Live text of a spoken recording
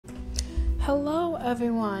Hello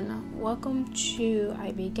everyone, welcome to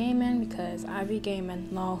I Be Gaming because I be gaming,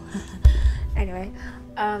 lol. Anyway,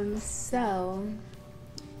 so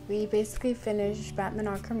we basically finished Batman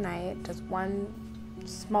Arkham Knight. Just one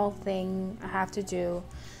small thing I have to do,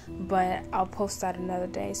 but I'll post that another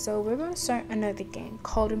day. So we're going to start another game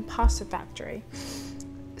called Imposter Factory.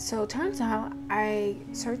 So it turns out I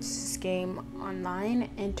searched this game online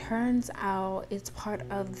and turns out it's part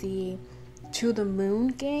of the To the Moon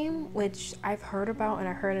game, which I've heard about and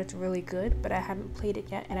I heard it's really good, but I haven't played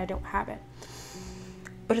it yet and I don't have it.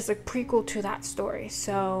 But it's a prequel to that story,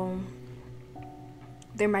 so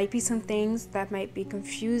there might be some things that might be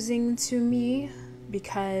confusing to me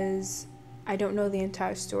because I don't know the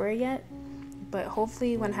entire story yet. But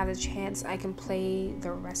hopefully when I have a chance I can play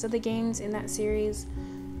the rest of the games in that series.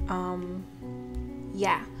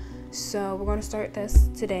 Yeah, so we're going to start this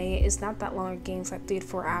today. It's not that long a game, it's like 3 to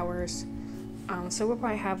 4 hours. So we'll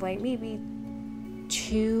probably have like maybe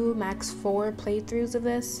 2, max 4 playthroughs of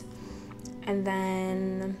this, and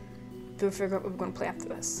then we'll figure out what we're going to play after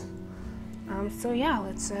this. So yeah,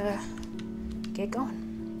 let's get going.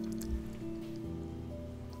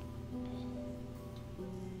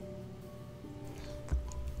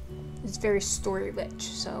 It's very story rich,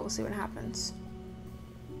 so we'll see what happens.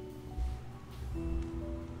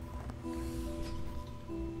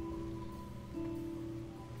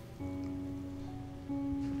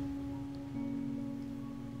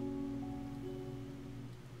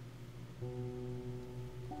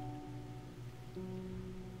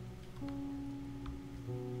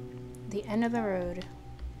 The end of the road.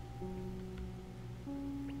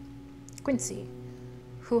 Quincy,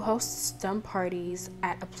 who hosts dumb parties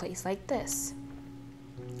at a place like this?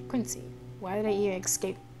 Quincy, why did I even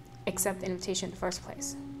accept the invitation in the first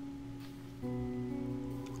place?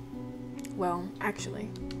 Well, actually,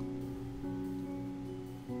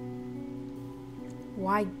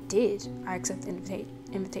 why did I accept the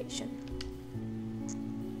invitation?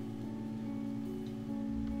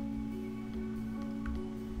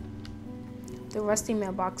 The rusty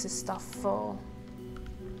mailbox is stuffed full.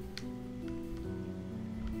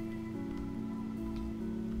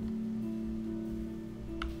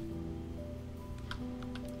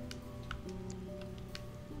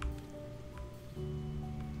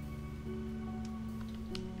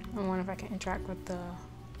 I wonder if I can interact with the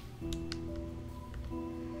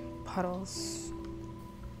puddles.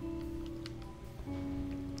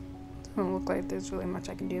 Doesn't look like there's really much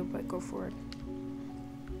I can do, but go for it.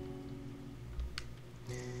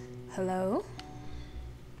 Hello?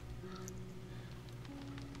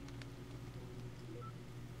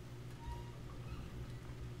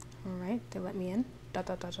 Alright, they let me in.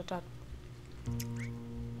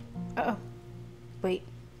 Uh-oh. Wait.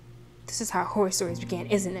 This is how horror stories began,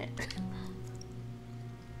 isn't it?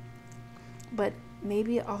 But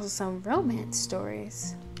maybe also some romance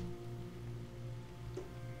stories.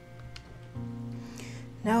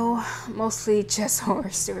 No, mostly just horror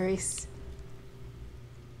stories.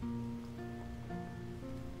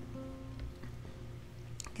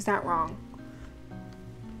 He's not wrong.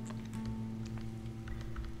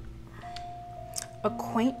 A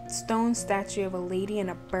quaint stone statue of a lady and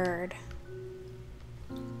a bird.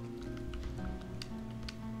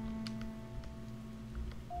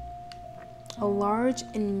 A large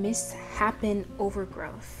and mishappen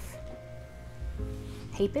overgrowth.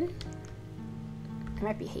 Hapen? It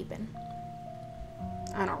might be Hapen.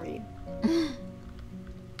 I don't read.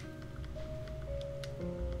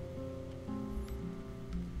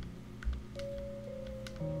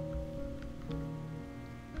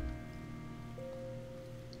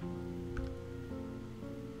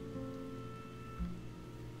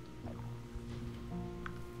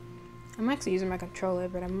 I'm actually using my controller,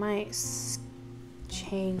 but I might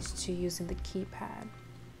change to using the keypad.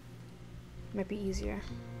 Might be easier.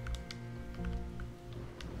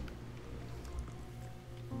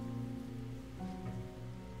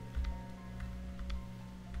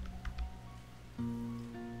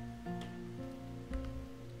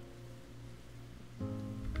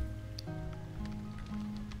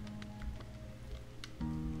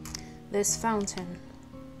 This fountain.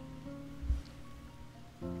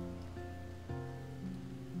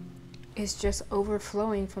 It's just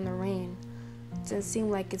overflowing from the rain. Doesn't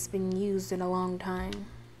seem like it's been used in a long time.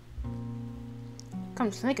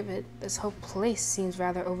 Come to think of it, this whole place seems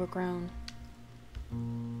rather overgrown.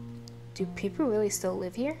 Do people really still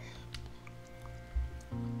live here?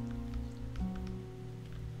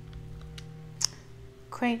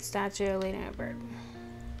 Quaint statue of a lady and a bird.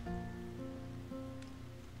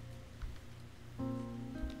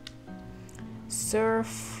 Sir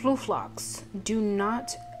Fluflox, do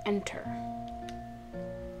not enter.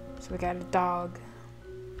 So we got a dog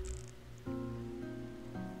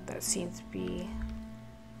that seems to be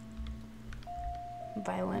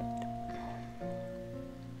violent.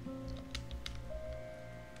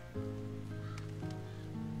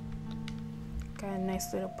 Got a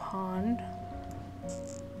nice little pond.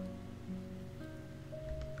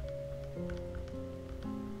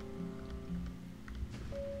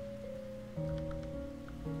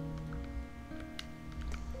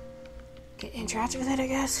 Get interact with it, I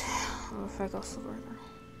guess. Or if I go further.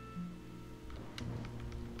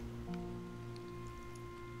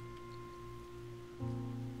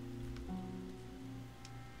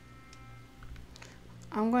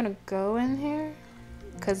 I'm gonna go in here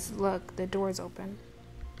because look, the door's open.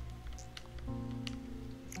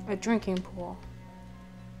 A drinking pool.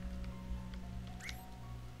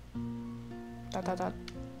 Dot, dot, dot.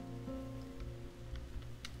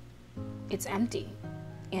 It's empty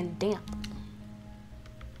and damp.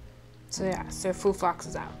 So yeah, so Food Flocks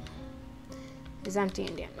is out. It's empty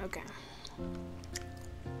and damp. Okay.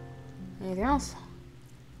 Anything else?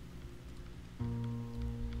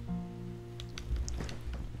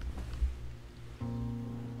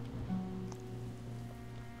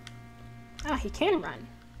 Ah, he can run.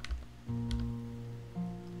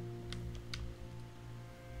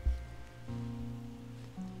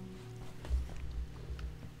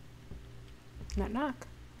 Knock knock.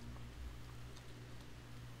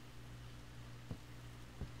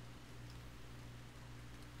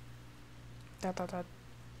 Dot dot dot.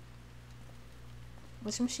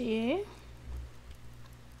 무슨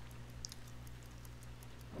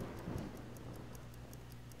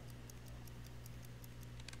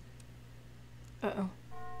Uh-oh.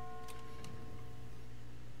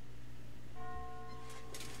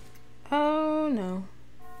 Oh no.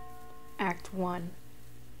 Act 1.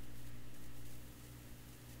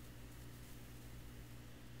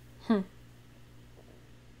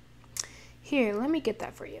 Here, let me get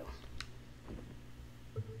that for you.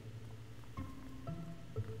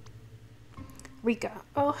 Rika.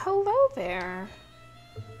 Oh, hello there.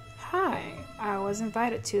 Hi. I was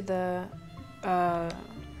invited to the, am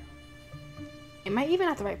I even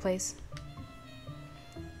at the right place?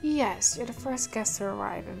 Yes, you're the first guest to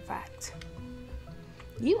arrive, in fact.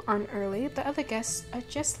 You aren't early. The other guests are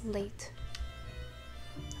just late.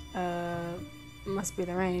 Must be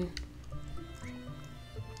the rain.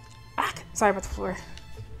 Ah, sorry about the floor.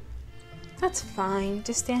 That's fine.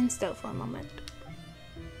 Just stand still for a moment.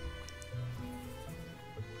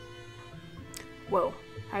 Whoa,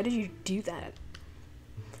 how did you do that?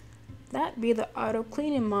 That'd be the auto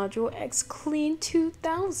cleaning module X-Clean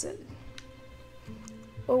 2000.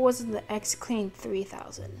 Or was it the X-Clean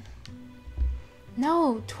 3000?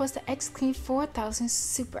 No, 'twas the X-Clean 4000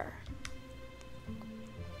 Super.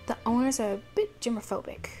 The owners are a bit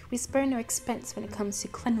germophobic. We spare no expense when it comes to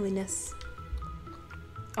cleanliness.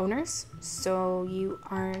 Owners? So you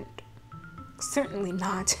aren't? Certainly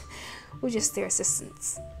not. We're just their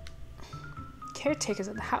assistants. Caretakers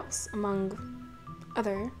of the house, among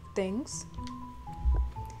other things.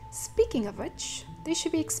 Speaking of which, they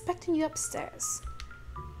should be expecting you upstairs.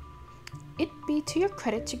 It'd be to your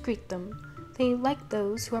credit to greet them. They like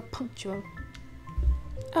those who are punctual.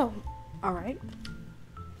 Oh, alright.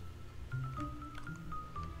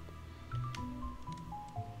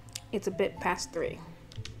 It's a bit past 3.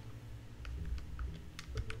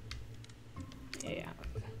 Yeah.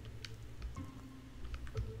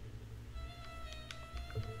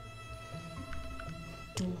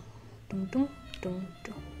 Dun, dun, dun, dun,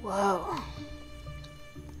 dun. Whoa.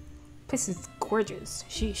 This is gorgeous.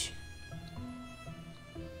 Sheesh.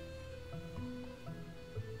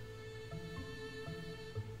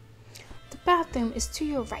 The bathroom is to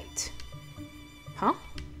your right. Huh?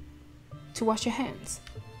 To wash your hands.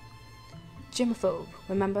 Germaphobe,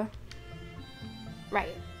 remember?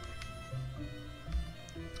 Right.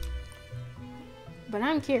 But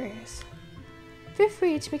I'm curious. Feel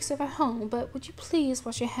free to mix up at home, but would you please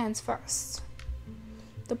wash your hands first?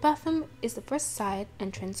 The bathroom is the first side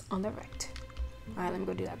entrance on the right. Alright, let me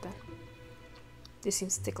go do that then. This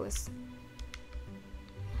seems ticklish.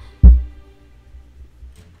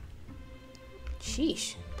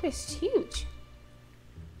 Sheesh, this is huge.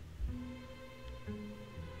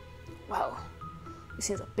 Whoa, this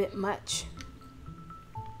seems a bit much.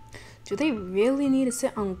 Do they really need to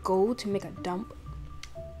sit on gold to make a dump?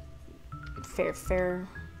 Fair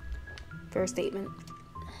statement.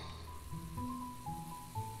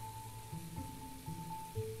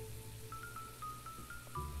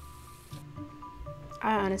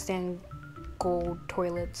 I don't understand gold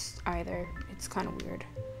toilets either. It's kind of weird.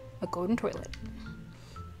 A golden toilet.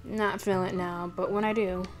 Not feeling it now, but when I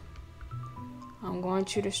do, I'm going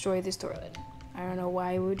to destroy this toilet. I don't know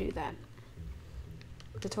why you would do that.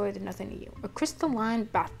 The toilet did nothing to you. A crystalline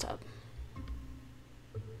bathtub.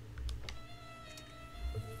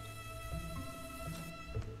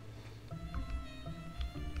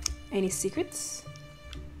 Any secrets?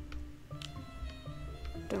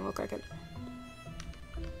 Don't look like it.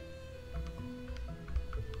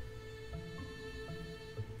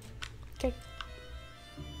 Okay.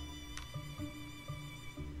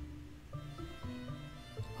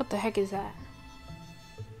 What the heck is that?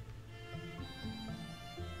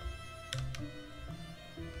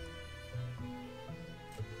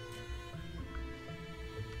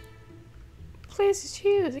 Place is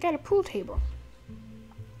huge. They got a pool table.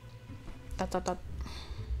 Dot, dot, dot.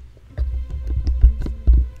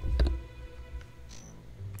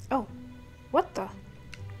 Oh, what the?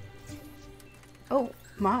 Oh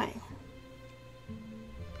my.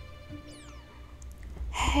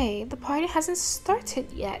 Hey, the party hasn't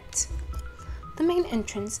started yet. The main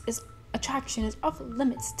entrance attraction is off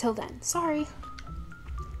limits till then. Sorry.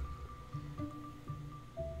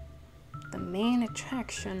 The main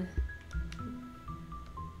attraction.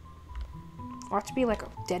 Ought to be like a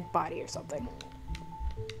dead body or something.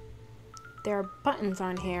 There are buttons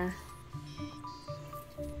on here.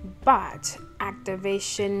 Bot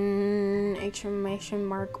activation exclamation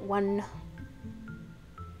mark 1.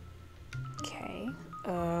 Okay.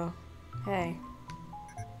 Hey.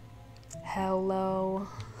 Hello.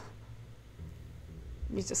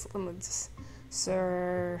 Let me just,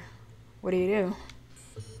 sir. What do you do?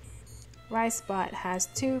 Rice Bot has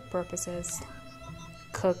 2 purposes.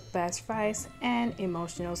 Cook best rice and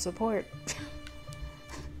emotional support.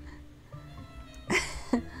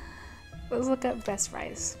 Let's look up best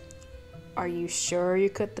rice. Are you sure you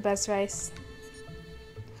cooked the best rice?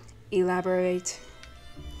 Elaborate.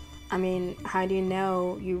 I mean, how do you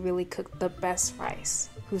know you really cooked the best rice?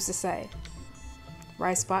 Who's to say?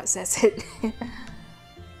 RiceBot says it.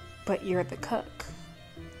 But you're the cook.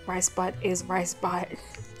 RiceBot is RiceBot.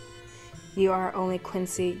 You are only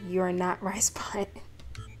Quincy. You are not RiceBot.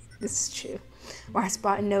 This is true.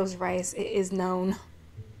 RiceBot knows rice. It is known.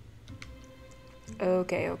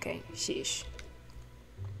 Okay. Sheesh.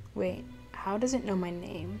 Wait, how does it know my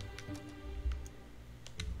name?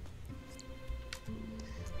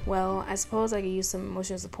 Well, I suppose I could use some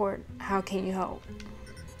emotional support. How can you help?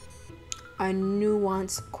 A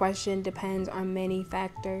nuanced question depends on many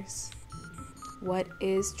factors. What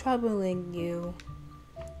is troubling you?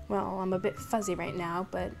 Well, I'm a bit fuzzy right now,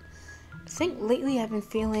 but I think lately I've been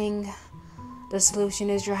feeling the solution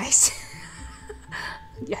is rice.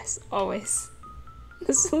 Yes, always.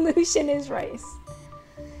 The solution is rice.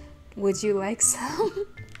 Would you like some?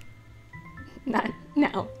 Not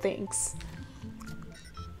now, thanks.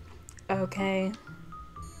 Okay.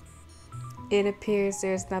 It appears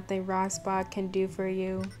there's nothing RiceBot can do for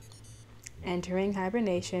you. Entering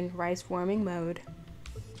hibernation, rice warming mode.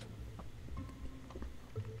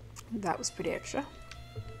 That was pretty extra.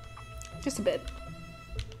 Just a bit.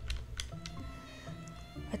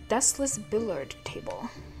 A dustless billiard table.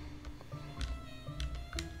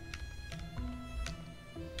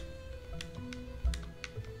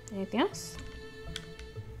 Anything else?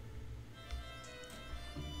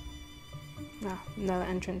 No, no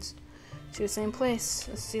entrance to the same place.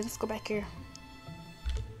 Let's see, let's go back here.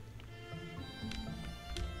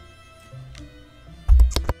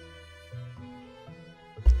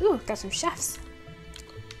 Ooh, got some chefs.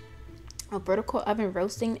 A vertical oven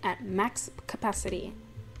roasting at max capacity.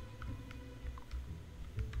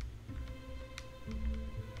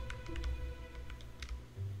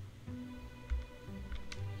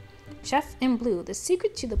 Chef in blue, the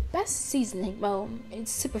secret to the best seasoning, well,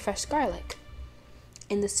 it's super fresh garlic.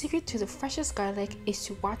 And the secret to the freshest garlic is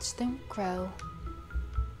to watch them grow.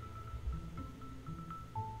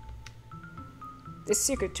 The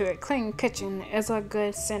secret to a clean kitchen is a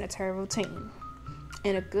good sanitary routine.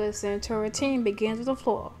 And a good sanitary routine begins with the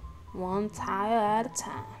floor, one tile at a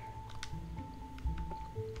time.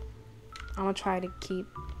 I'm gonna try to keep...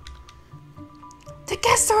 The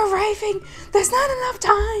guests are arriving! There's not enough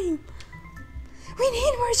time! We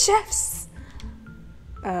need more chefs!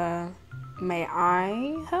 May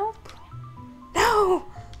I help? No!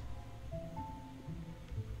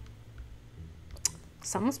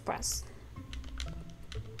 Someone's pressed.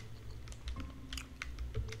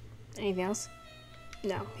 Anything else?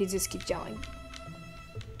 No, he just keeps yelling.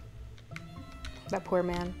 That poor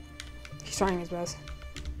man. He's trying his best.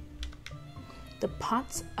 The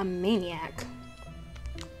pot's a maniac.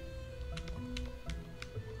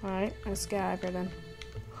 Alright, let's get out of here then.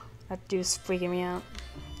 That dude's freaking me out.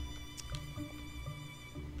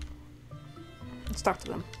 Let's talk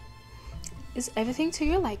to them. Is everything to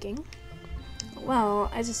your liking?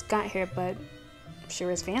 Well, I just got here, but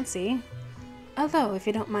sure is fancy. Although, if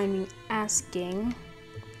you don't mind me asking,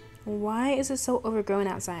 why is it so overgrown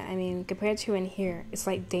outside? I mean, compared to in here, it's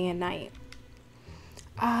like day and night.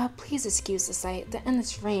 Please excuse the sight. The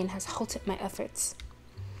endless rain has halted my efforts.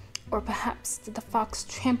 Or perhaps, did the fox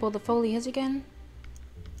trample the foliage again?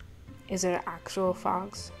 Is it an actual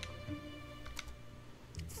fox?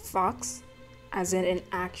 Fox? As in an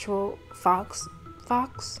actual fox?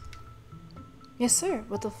 Fox? Yes, sir,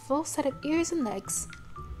 with a full set of ears and legs.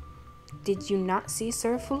 Did you not see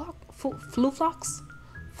Sir Flufox?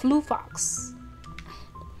 Flufox.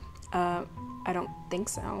 I don't think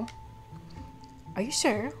so. Are you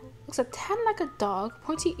sure? Looks a tad like a dog,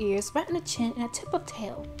 pointy ears, right on the chin, and a tip of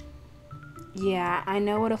tail. Yeah, I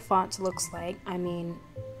know what a fox looks like. I mean,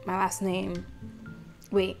 my last name.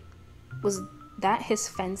 Wait, was that his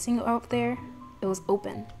fencing up there? It was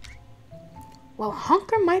open. Well,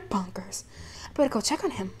 honker my bunkers. I better go check on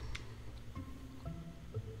him.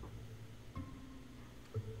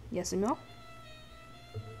 Yes, Emil?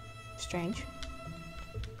 Strange.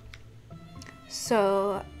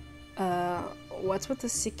 So, what's with the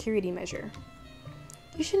security measure?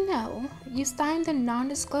 You should know. You signed the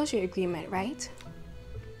non-disclosure agreement, right?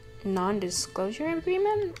 Non-disclosure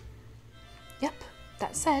agreement? Yep.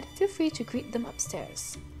 That said, feel free to greet them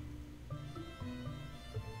upstairs.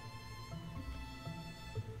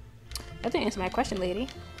 That didn't answer my question, lady.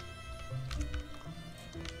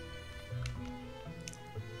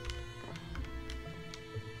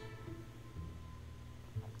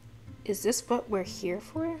 Is this what we're here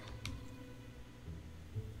for?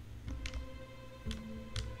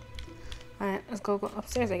 Alright, let's go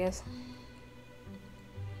upstairs, I guess.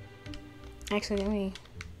 Actually, let me...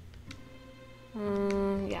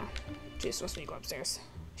 yeah. She's supposed to go upstairs.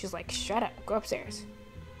 She's like, shut up, go upstairs.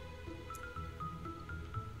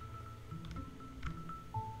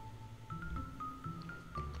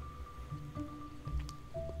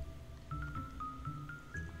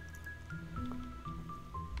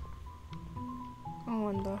 I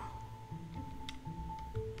wonder.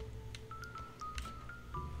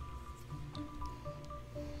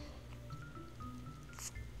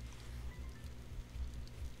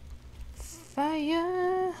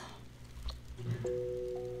 Fire.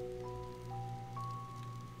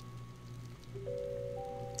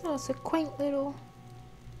 Oh, it's a quaint little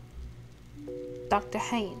Dr.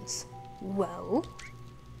 Haynes. Well,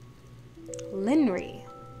 Linry.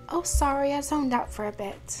 Oh, sorry, I zoned out for a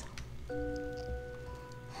bit.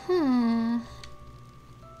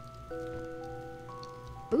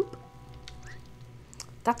 Boop.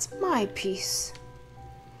 That's my piece.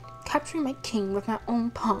 Capturing my king with my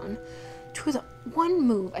own pawn. To the one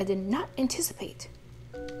move I did not anticipate.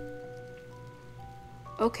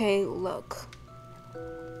 Okay, look.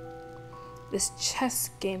 This chess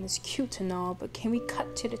game is cute and all, but can we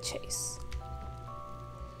cut to the chase?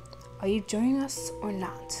 Are you joining us or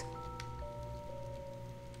not?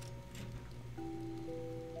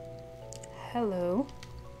 Hello.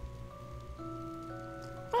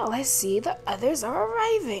 Well, I see the others are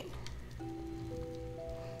arriving.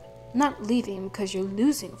 Not leaving because you're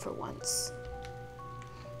losing for once.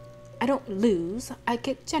 I don't lose, I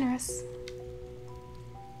get generous.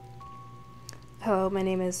 Hello, my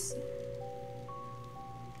name is...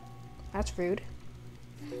 That's rude.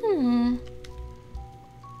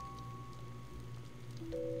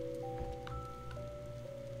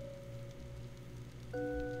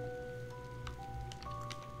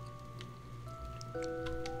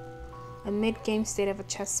 A mid-game state of a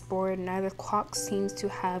chessboard, neither clock seems to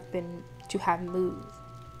have moved.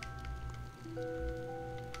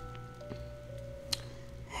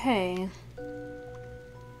 Hey,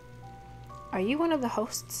 are you one of the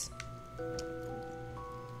hosts?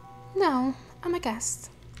 No, I'm a guest.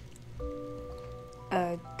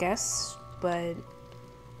 A guest, but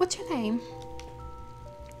what's your name?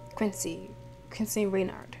 Quincy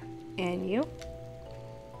Reynard. And you?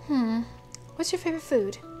 What's your favorite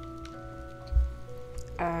food?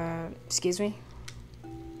 Excuse me?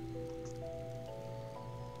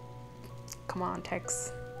 Come on,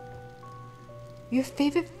 Tex. Your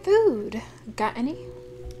favorite food? Got any?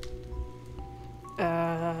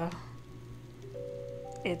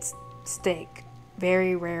 It's steak.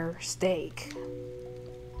 Very rare steak.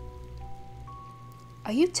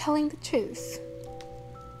 Are you telling the truth?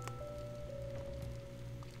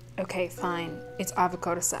 Okay, fine. It's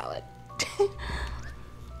avocado salad.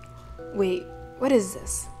 Wait, what is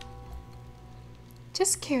this?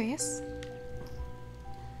 Just curious.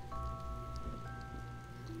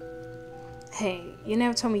 Hey, you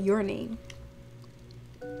never told me your name.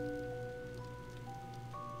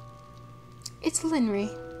 It's Linry.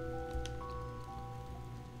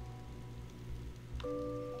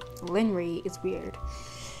 Linry is weird.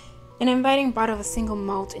 An inviting bottle of a single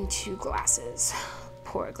malt in 2 glasses.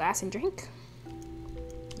 Pour a glass and drink?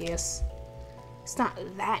 Yes. It's not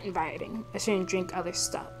that inviting. I shouldn't drink other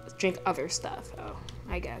stuff. Oh,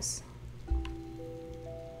 I guess.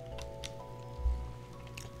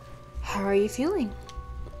 How are you feeling?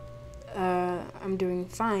 I'm doing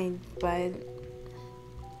fine, but...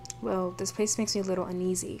 well, this place makes me a little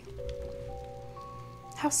uneasy.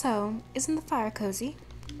 How so? Isn't the fire cozy?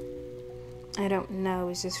 I don't know,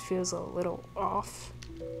 it just feels a little off.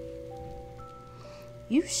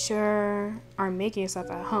 You sure aren't making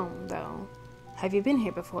yourself at home, though. Have you been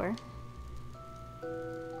here before?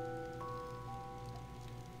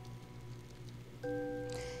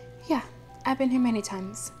 Yeah, I've been here many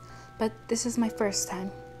times, but this is my first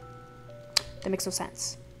time. That makes no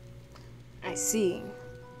sense. I see.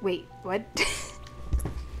 Wait, what?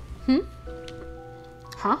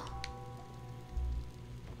 Huh?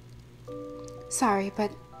 Sorry,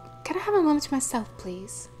 but can I have a moment to myself,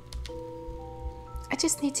 please? I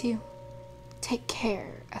just need to take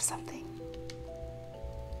care of something.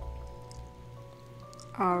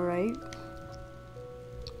 Alright.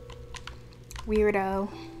 Weirdo.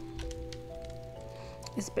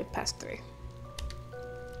 It's a bit past 3.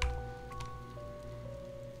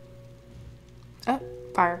 Oh,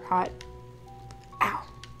 fire hot. Ow.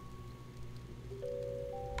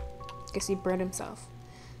 Guess he burned himself.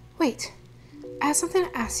 Wait, I have something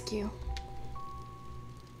to ask you.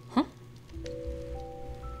 Huh?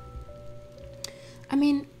 I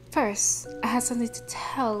mean, first, I have something to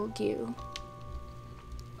tell you.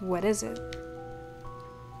 What is it?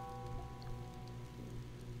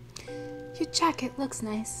 Your jacket looks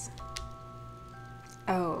nice.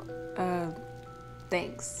 Oh,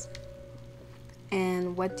 thanks.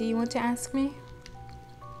 And what do you want to ask me?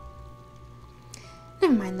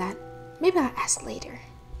 Never mind that. Maybe I'll ask later.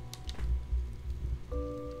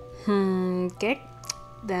 Okay.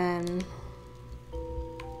 Then.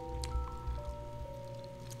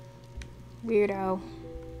 Weirdo.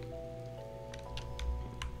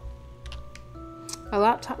 A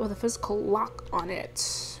laptop with a physical lock on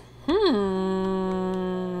it.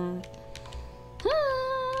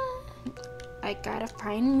 I gotta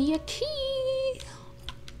find me a key.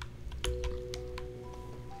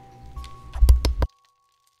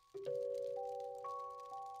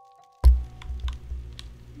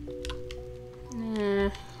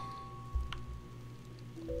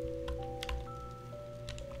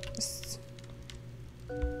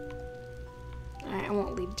 Alright, I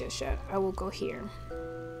won't leave just yet. I will go here.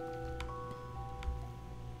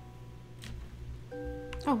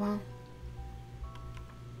 Oh wow.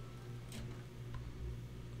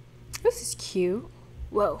 This is cute.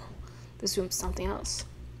 Whoa, this room's something else.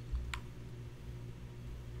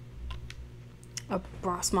 A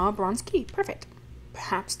small bronze key. Perfect.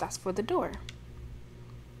 Perhaps that's for the door.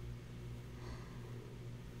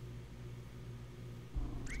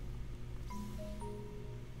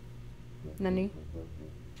 Nani?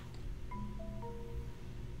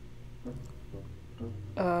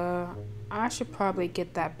 I should probably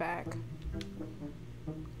get that back.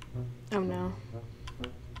 Oh no.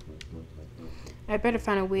 I better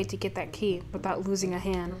find a way to get that key without losing a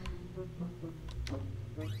hand.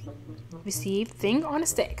 Receive thing on a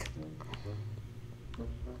stick.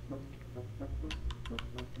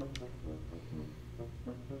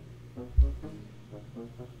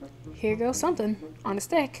 Here goes something on a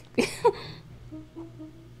stick.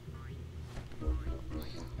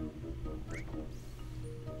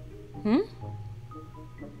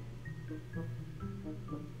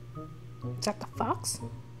 Is that the fox?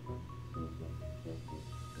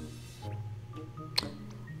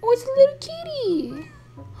 Oh, it's a little kitty.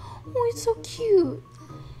 Oh, it's so cute.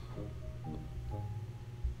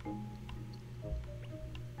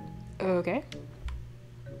 Okay.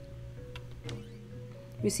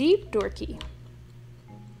 Receive door key.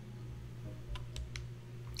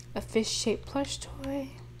 A fish-shaped plush toy.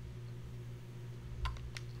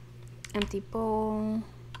 Empty bowl.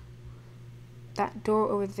 That door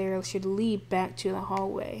over there should lead back to the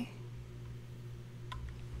hallway.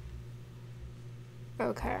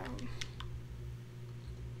 Okay.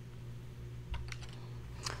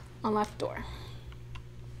 Unlocked door.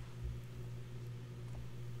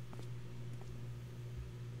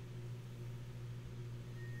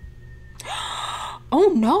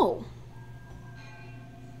 Oh no!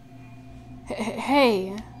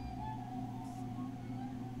 Hey.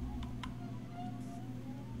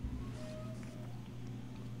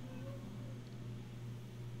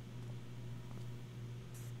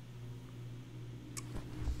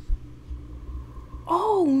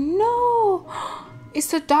 It's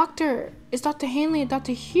the doctor. It's Dr. Hanley and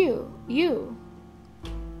Dr. Hugh. You.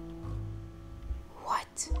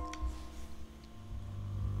 What?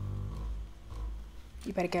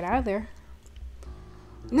 You better get out of there.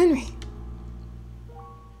 Henry.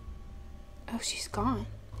 Oh, she's gone.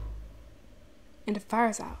 And the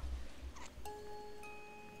fire's out.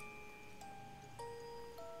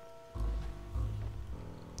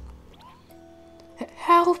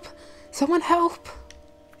 Help! Someone help!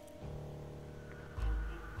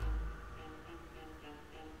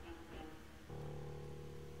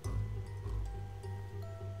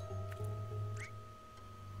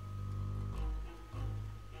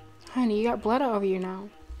 Honey, you got blood all over you now.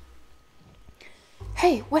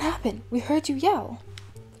 Hey, what happened? We heard you yell.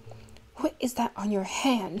 What is that on your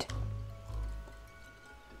hand?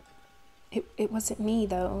 It wasn't me,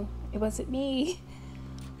 though. It wasn't me.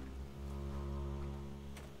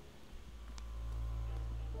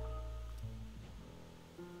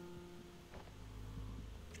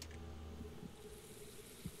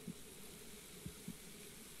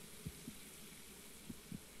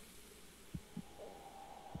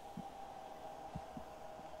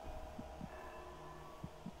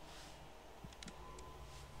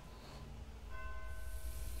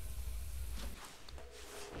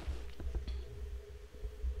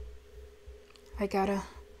 I gotta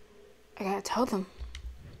tell them.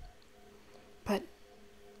 But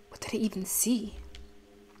what did I even see?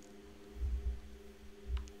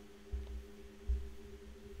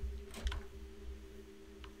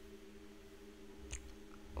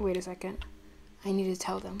 Wait a second. I need to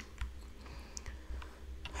tell them.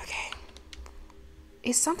 Okay.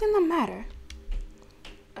 Is something the matter?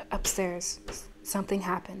 Upstairs, something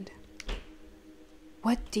happened.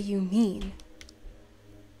 What do you mean?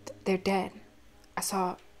 They're dead.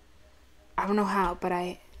 I don't know how, but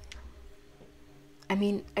I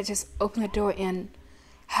just opened the door and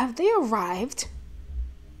have they arrived?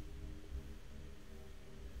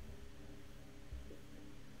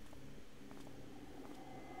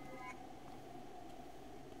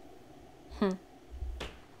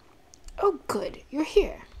 Oh, good. You're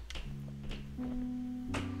here.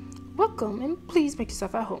 Welcome, and please make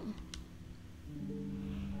yourself at home.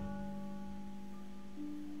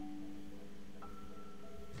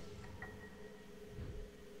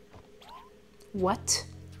 What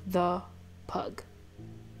the pug?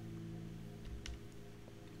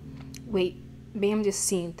 Wait, maybe I'm just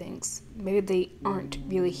seeing things. Maybe they aren't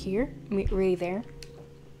really here, really there.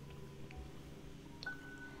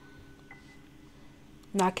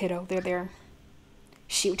 Nah, kiddo, they're there.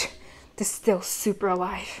 Shoot, they're still super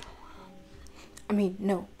alive.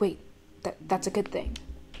 No, wait, that's a good thing.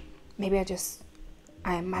 Maybe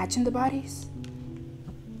I imagined the bodies.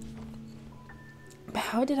 But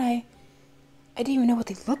how did I didn't even know what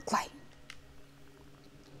they looked like.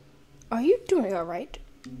 Are you doing all right?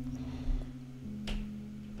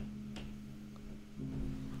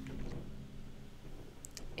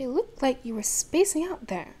 It looked like you were spacing out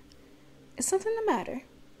there. Is something the matter?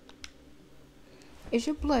 Is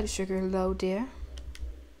your blood sugar low, dear?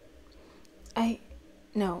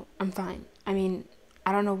 No, I'm fine. I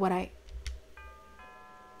don't know what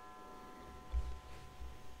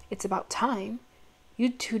It's about time. You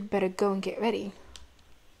two'd better go and get ready.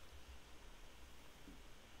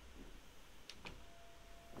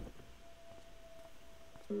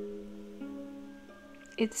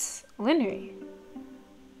 It's Linnery.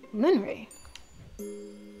 Linnery.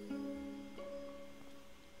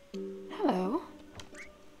 Hello.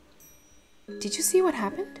 Did you see what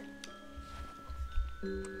happened?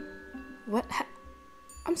 What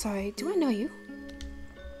I'm sorry, do I know you?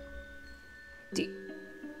 Do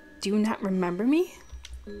you not remember me?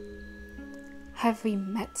 Have we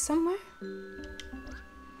met somewhere?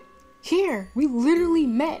 Here! We literally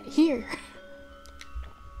met here!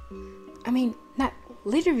 Not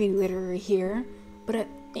literally here, but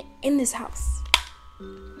in this house.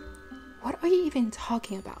 What are you even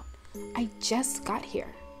talking about? I just got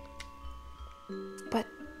here. But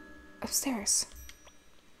upstairs.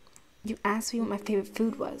 You asked me what my favorite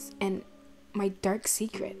food was, and my dark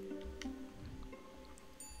secret.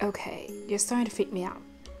 Okay, you're starting to freak me out.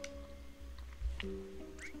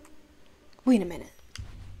 Wait a minute.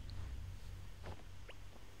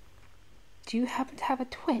 Do you happen to have a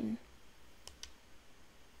twin?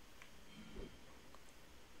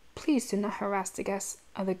 Please do not harass the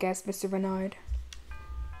other guests, Mr. Reynard.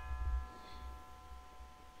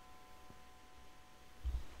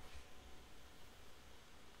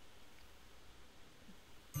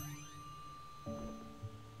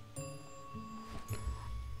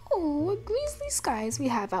 Oh, what grisly skies we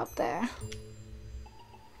have out there.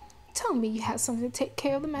 Tell tell me you had something to take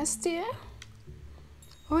care of the mess, dear?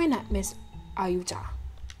 Reynard, Miss Ayuja.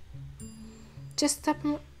 Just step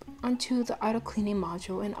onto the auto cleaning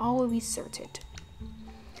module and all will be sorted.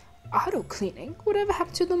 Auto cleaning? Whatever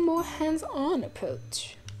happened to the more hands-on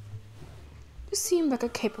approach? You seem like a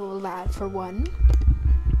capable lad for one.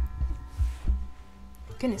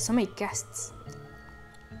 Goodness, so many guests.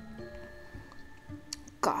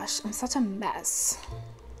 Gosh, I'm such a mess.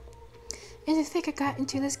 And to think I got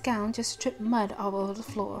into this gown just to drip mud all over the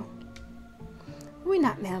floor. We're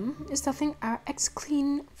not, ma'am. It's nothing our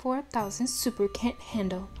ex-clean 4000 super can't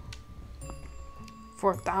handle.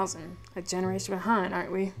 4,000? A generation behind,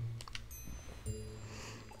 aren't we?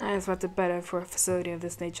 I expect it better for a facility of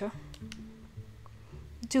this nature.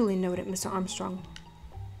 Duly noted, Mr. Armstrong.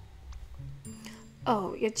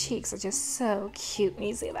 Oh, your cheeks are just so cute when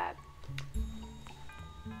you say that.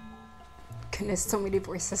 Goodness, so many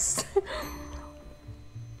voices.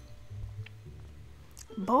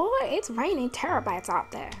 Boy, it's raining terabytes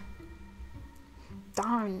out there.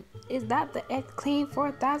 Darn, is that the ex-clean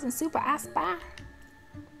 4000 super I spy?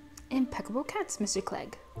 Impeccable cuts, Mr.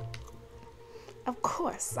 Clegg. Of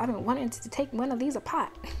course, I've been wanting to take one of these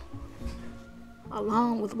apart.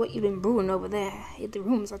 Along with what you've been brewing over there, if the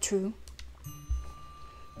rumors are true.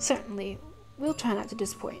 Certainly, we'll try not to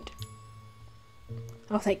disappoint.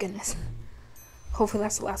 Oh, thank goodness. Hopefully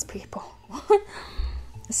that's the last people.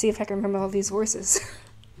 Let's see if I can remember all these voices.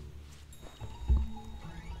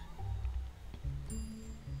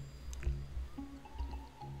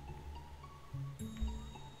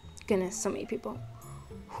 Goodness, so many people.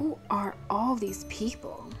 Who are all these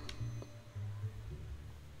people?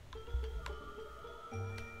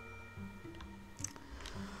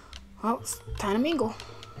 Well, it's time to mingle.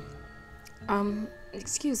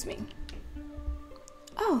 Excuse me.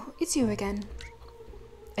 Oh, it's you again.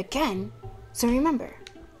 Again? So remember.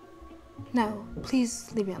 No,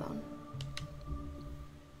 please leave me alone.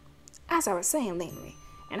 As I was saying, Laney,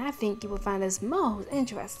 and I think you will find this most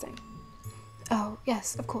interesting. Oh,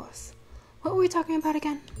 yes, of course. What were we talking about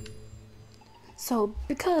again? So,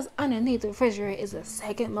 because underneath the refrigerator is the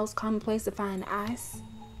second most common place to find ice.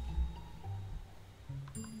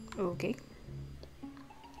 Okay.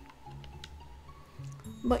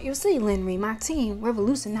 But you see, Lenry, my team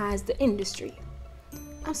revolutionized the industry.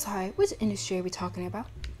 I'm sorry, which industry are we talking about?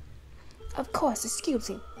 Of course, excuse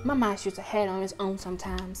me. My mind shoots ahead on its own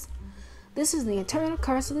sometimes. This is the eternal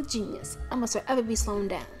curse of the genius. I must forever be slowed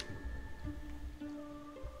down.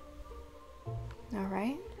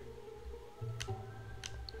 Alright.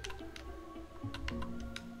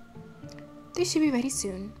 They should be ready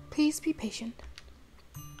soon. Please be patient.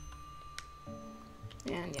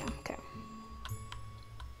 And yeah, okay.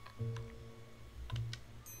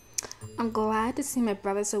 I'm glad to see my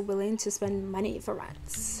brother so willing to spend money for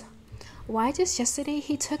once. Why, just yesterday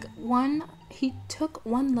he took one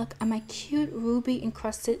look at my cute ruby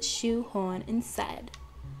encrusted shoehorn and said,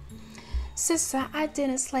 "Sister, I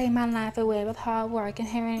didn't slay my life away with hard work and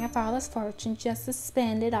inheriting your father's fortune just to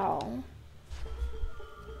spend it all.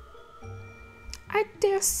 I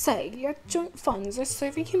dare say your joint funds are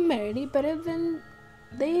serving humanity better than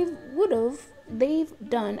they've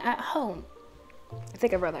done at home." I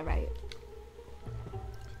think I wrote that right.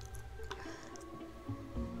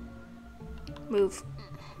 Move.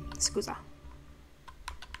 Scusa.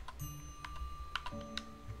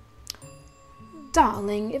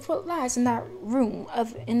 Darling, if what lies in that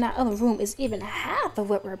other room is even half of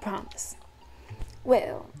what we're promised,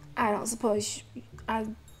 well, I don't suppose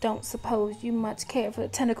you much care for the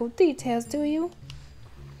technical details, do you?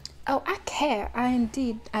 Oh, I care.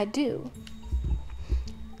 I do.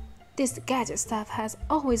 This gadget stuff has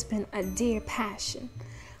always been a dear passion.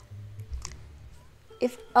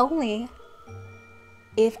 If I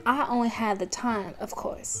only had the time, of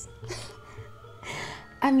course.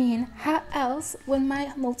 I mean, how else would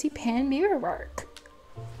my multi-pan mirror work?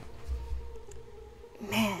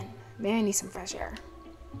 Man, I need some fresh air.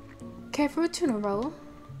 Care for a tuna roll?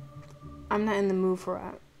 I'm not in the mood for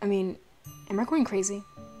am I going crazy?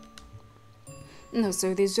 No,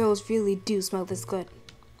 sir, these rolls really do smell this good.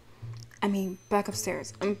 Back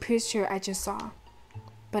upstairs. I'm pretty sure I just saw.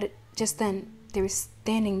 But just then, they were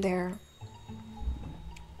standing there.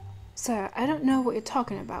 Sir, I don't know what you're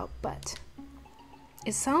talking about, but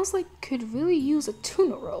it sounds like could really use a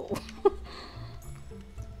tuna roll.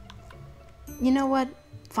 You know what?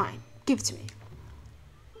 Fine. Give it to me.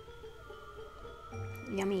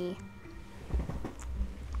 Yummy.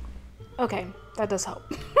 Okay, that does help.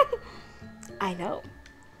 I know.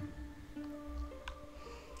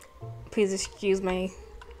 Please excuse my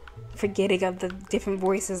forgetting of the different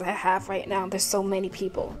voices I have right now. There's so many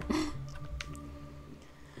people.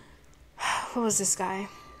 what was this guy?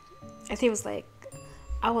 I think it was like,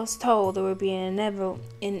 I was told there would be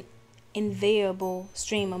an invariable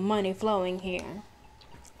stream of money flowing here.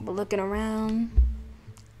 But looking around,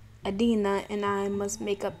 Adina and I must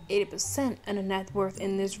make up 80% of the net worth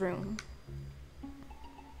in this room.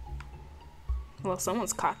 Well,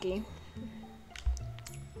 someone's cocky.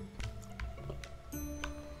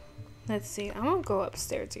 Let's see, I'm gonna go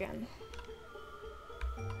upstairs again.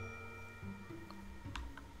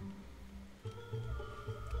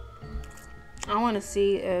 I want to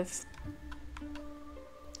see if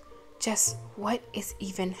just what is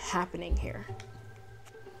even happening here.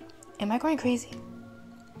 Am I going crazy?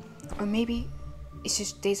 Or maybe it's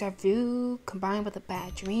just deja vu combined with a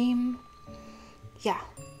bad dream. Yeah,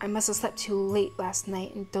 I must have slept too late last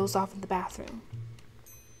night and dozed off in the bathroom.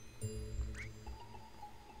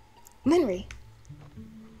 Linry!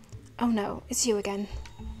 Oh no, it's you again.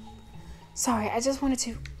 Sorry, I just wanted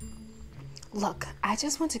to... Look, I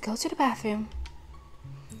just want to go to the bathroom.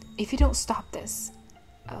 If you don't stop this...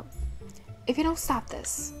 if you don't stop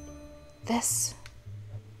this...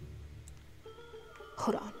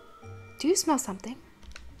 Hold on. Do you smell something?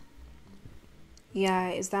 Yeah,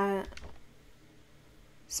 is that...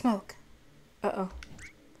 Smoke. Uh-oh.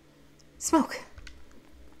 Smoke!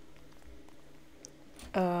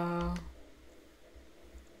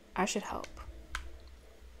 I should help.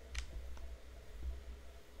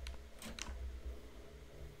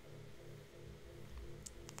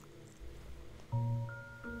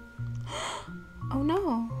 Oh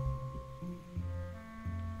no.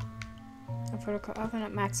 A vertical oven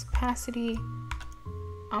at max capacity.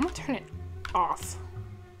 I'm gonna turn it off.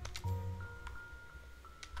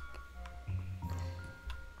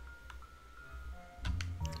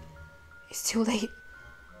 It's too late.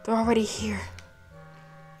 They're already here.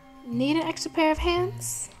 Need an extra pair of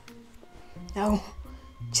hands? No,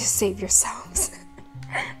 just save yourselves.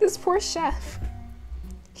 This poor chef.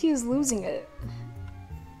 He is losing it.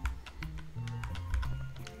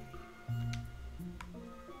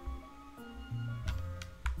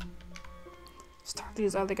 Start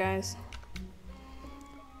these other guys.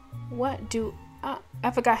 What do...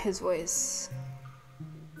 I forgot his voice.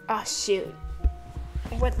 Oh, shoot.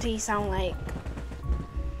 What did he sound like?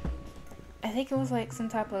 I think it was like some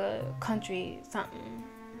type of country something.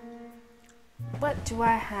 What do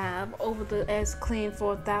I have over the eggs clean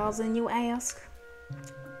for 1,000, you ask?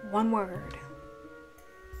 One word.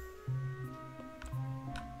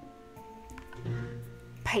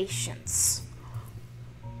 Patience.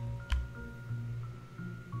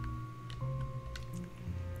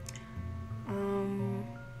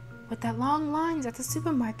 With that long lines at the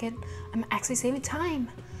supermarket, I'm actually saving time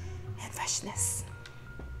and freshness.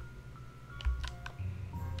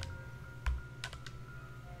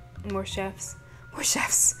 More chefs. More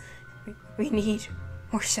chefs. We need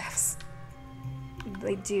more chefs.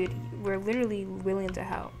 Like, dude, we're literally willing to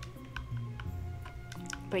help.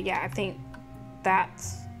 But yeah, I think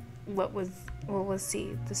that's what was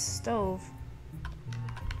see, the stove.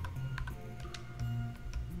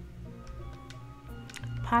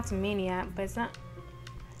 Pot's a maniac, but it's not.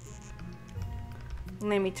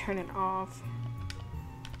 Let me turn it off.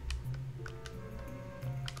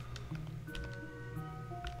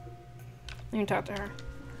 Let me talk to her.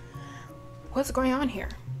 What's going on here?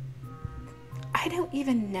 I don't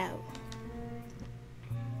even know.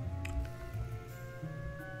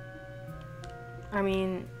 I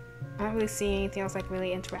mean, I don't really see anything else I can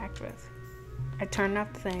really interact with. I turned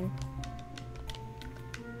off the thing.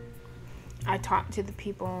 I talked to the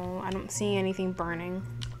people. I don't see anything burning.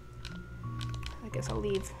 I guess I'll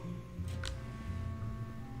leave.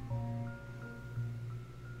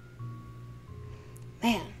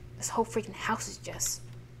 Man, this whole freaking house is just...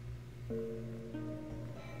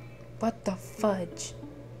 What the fudge?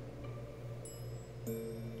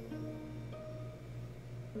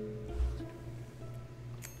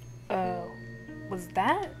 Was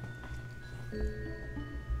that?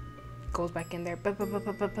 Goes back in there,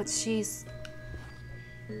 but she's...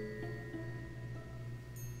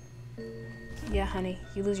 Yeah, honey,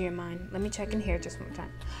 you lose your mind. Let me check in here just one more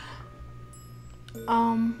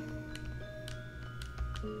time.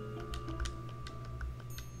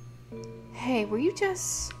 Hey, were you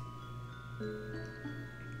just...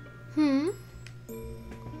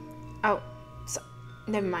 Oh, so,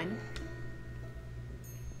 never mind.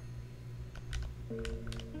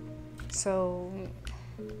 So...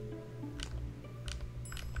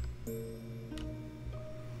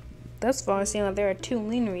 Thus far, it seems like there are 2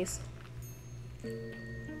 leaneries. You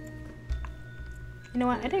know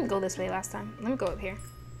what? I didn't go this way last time. Let me go up here.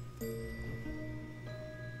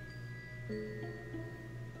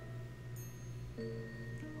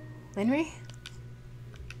 Henry?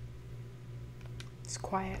 It's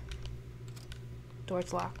quiet.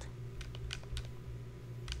 Door's locked.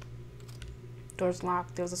 Door's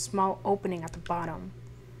locked. There's a small opening at the bottom.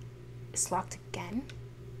 It's locked again?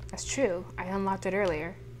 That's true. I unlocked it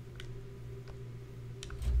earlier.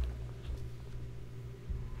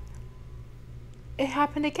 It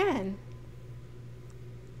happened again.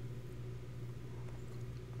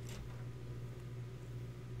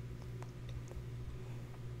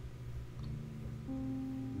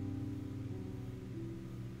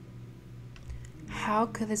 How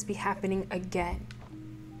could this be happening again?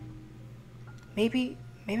 Maybe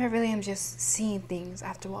I really am just seeing things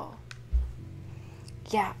after all.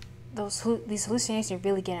 Yeah, these hallucinations are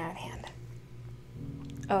really getting out of hand.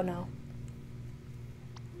 Oh no.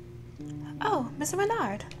 Oh, Mr.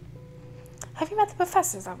 Reynard. Have you met the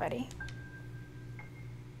professors already?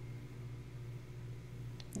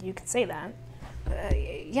 You can say that.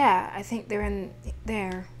 Yeah, I think they're in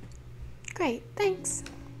there. Great, thanks.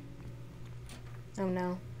 Oh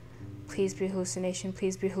no. Please be hallucination.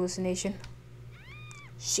 Please be hallucination.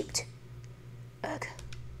 Shoot. Ugh.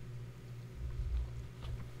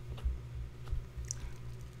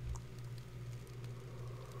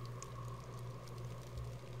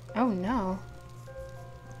 Oh no.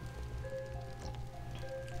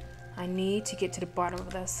 I need to get to the bottom of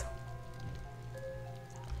this.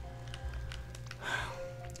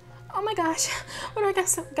 Oh my gosh. What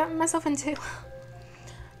have I got myself into?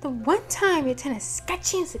 The one time we attend a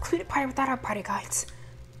sketchy and secluded party without our party guides.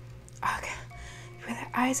 Ugh. Where their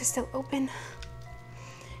eyes are still open.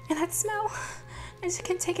 And that smell. I just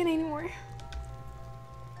can't take it anymore.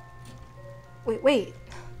 Wait.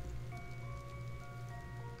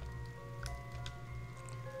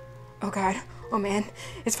 Oh god. Oh man.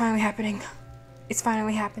 It's finally happening. It's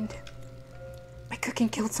finally happened. My cooking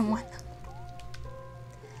killed someone.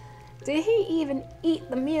 Did he even eat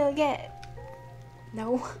the meal yet?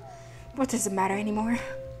 No. What does it matter anymore?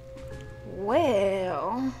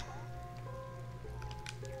 Well.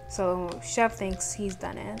 So, Chef thinks he's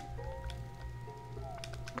done it.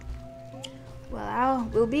 Well,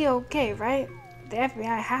 we'll be okay, right? The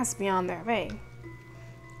FBI has to be on their way.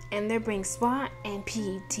 And they bring SWAT and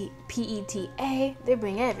PETA. They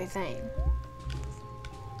bring everything.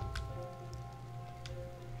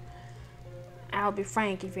 I'll be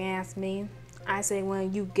frank if you ask me. I say one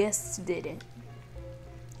of you guests did it.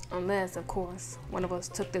 Unless, of course, one of us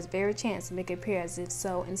took this very chance to make it appear as if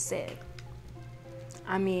so instead.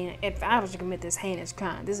 I mean, if I was to commit this heinous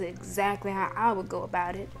crime, this is exactly how I would go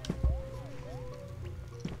about it.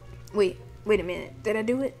 Wait a minute. Did I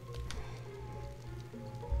do it?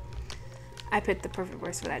 I picked the perfect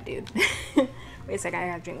words for that dude. Wait a second, I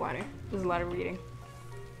gotta drink water. There's a lot of reading.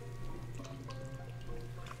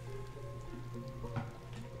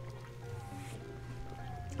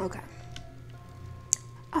 Okay.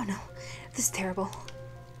 Oh no, this is terrible.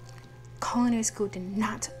 Culinary school did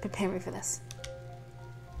not prepare me for this.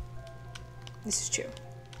 This is true.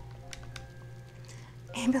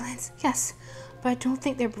 Ambulance, yes, but I don't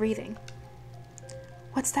think they're breathing.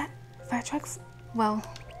 What's that? Fire trucks? Well,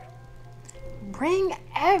 bring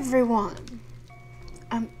everyone.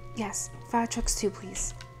 Yes, fire trucks too,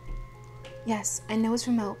 please. Yes, I know it's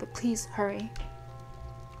remote, but please hurry.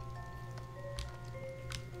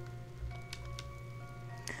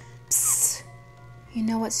 Psst. You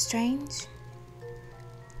know what's strange?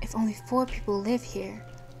 If only 4 people live here,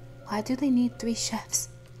 why do they need 3 chefs?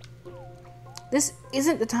 This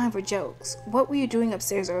isn't the time for jokes. What were you doing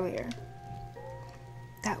upstairs earlier?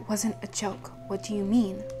 That wasn't a joke. What do you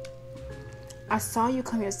mean? I saw you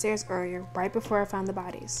come upstairs earlier, right before I found the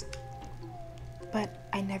bodies. But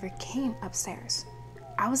I never came upstairs.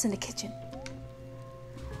 I was in the kitchen.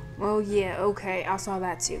 Well, yeah, okay, I saw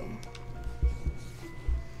that too.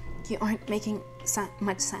 You aren't making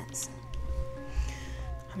much sense.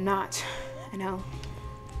 I'm not, I know.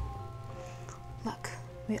 Look,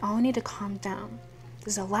 we all need to calm down.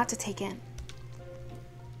 There's a lot to take in.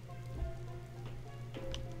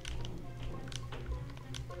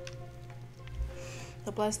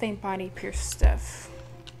 The bloodstained body pierced stiff.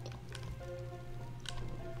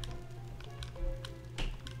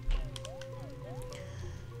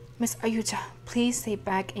 Miss Ayuja, please stay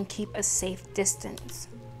back and keep a safe distance.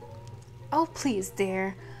 Oh, please,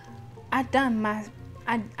 dear. I've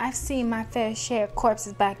seen my fair share of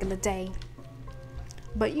corpses back in the day.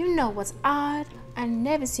 But you know what's odd? I've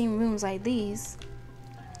never seen rooms like these.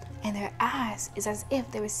 And their eyes is as if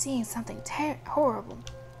they were seeing something horrible.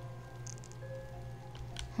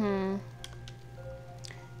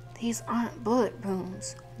 These aren't bullet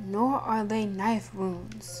wounds, nor are they knife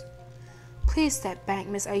wounds. Please step back,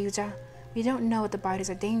 Miss Ayuja. We don't know if the bodies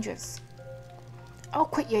are dangerous. Oh,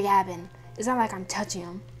 quit your yabbing. It's not like I'm touching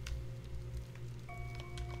them.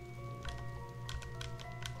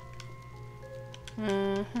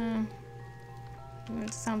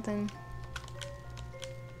 Something.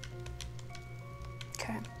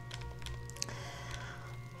 Okay.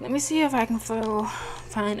 Let me see if I can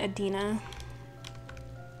find Adina.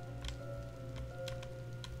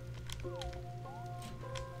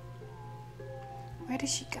 Where did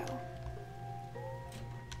she go?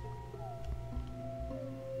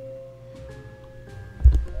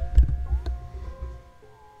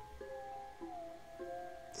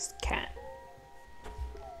 This cat.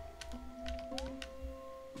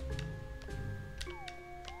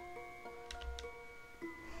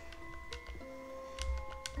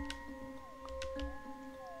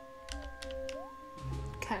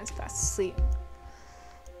 Cat is fast asleep.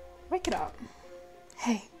 Wake it up.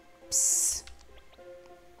 Hey. Psst.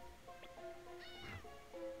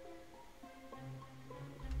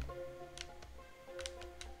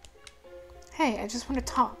 Hey, I just want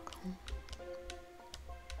to talk.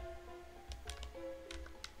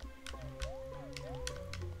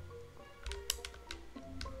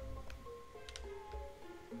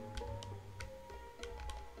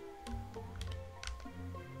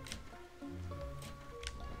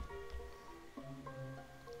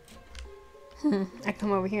 I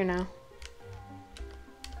come over here now.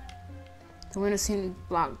 The window seemed to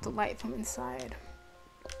block the light from inside.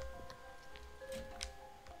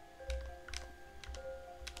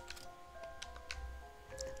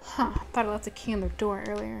 Huh, I thought I left the key on the door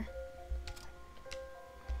earlier.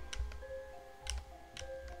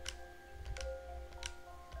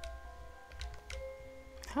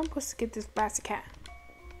 How am I supposed to get this blasted cat?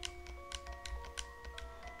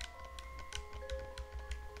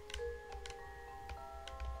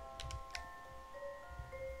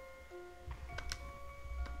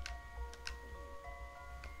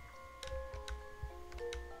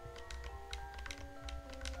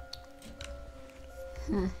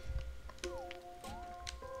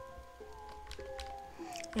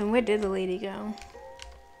 And where did the lady go?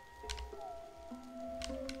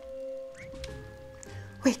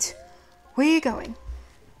 Wait, where are you going?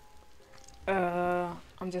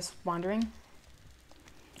 I'm just wandering.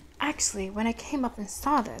 Actually, when I came up and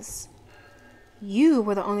saw this, you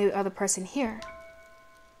were the only other person here.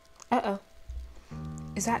 Uh-oh.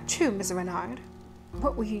 Is that true, Mr. Reynard?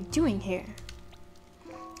 What were you doing here?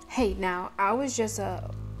 Hey, now, I was just,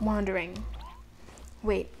 wandering.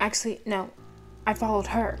 Wait, actually, no. I followed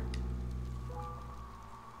her.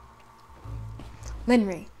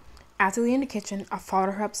 Linry. After leaving the kitchen, I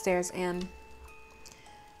followed her upstairs and...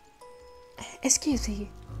 Excuse me,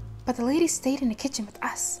 but the lady stayed in the kitchen with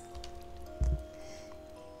us.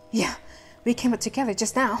 Yeah, we came up together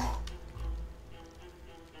just now.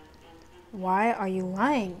 Why are you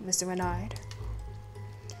lying, Mr. Reynard?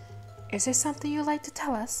 Is there something you'd like to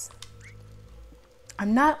tell us?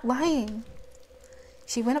 I'm not lying.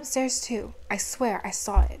 She went upstairs too. I swear I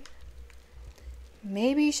saw it.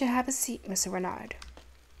 Maybe you should have a seat, Mr. Reynard.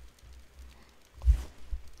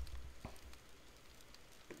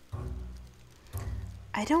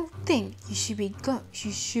 I don't think you should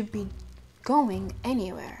be going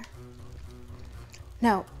anywhere.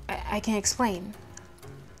 No, I can't explain.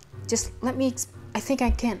 Just let me I think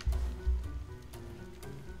I can.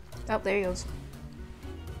 Oh, there he goes.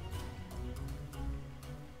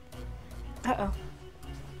 Uh-oh.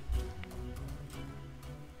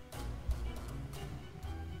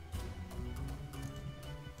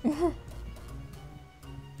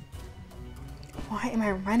 Why am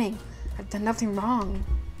I running? I've done nothing wrong.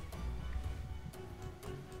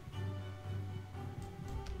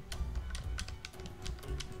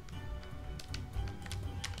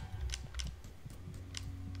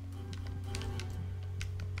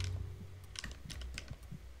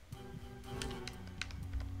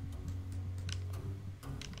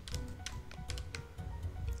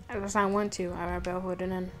 I guess I want to. I better hold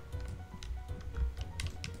it in.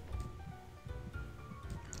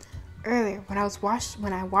 Earlier, when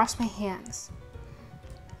I washed my hands,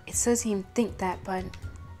 it says he didn't think that, but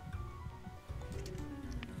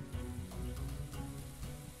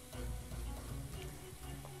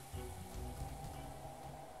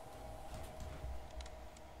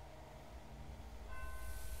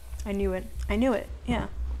I knew it. I knew it. Yeah.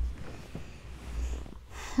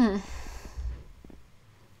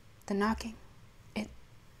 The knocking. It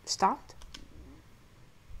stopped.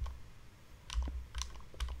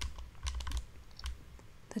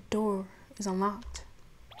 The door is unlocked.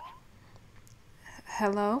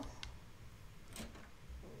 Hello?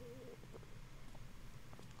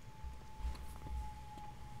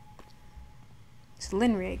 It's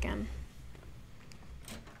Linry again.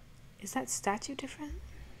 Is that statue different?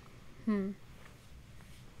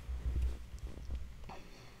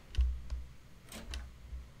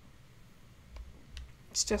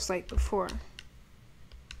 It's just like before.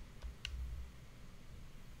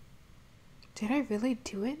 Did I really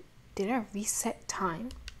do it? Did I reset time?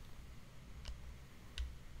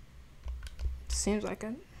 Seems like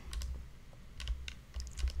it.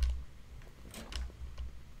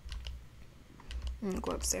 I'm gonna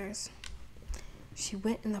go upstairs. She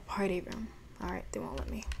went in the party room. Alright, they won't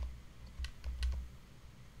let me.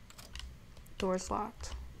 Door's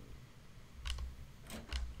locked.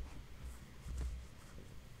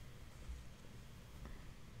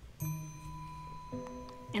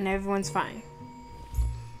 And everyone's fine.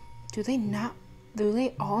 Do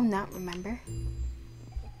they all not remember?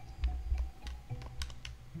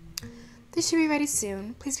 This should be ready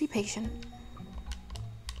soon. Please be patient.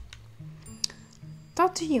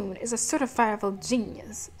 Dr. Yoon is a certifiable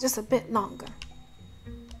genius. Just a bit longer.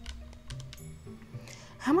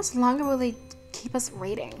 How much longer will they keep us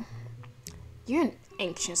waiting? You're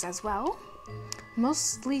anxious as well.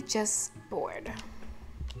 Mostly just bored.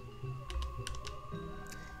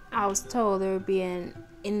 I was told there would be an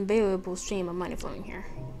invaluable stream of money flowing here.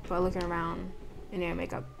 But looking around, and they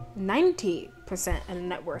make up 90% of the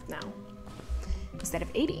net worth now, instead of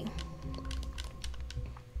 80.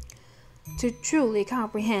 To truly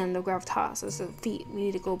comprehend the gravitas of the feat, we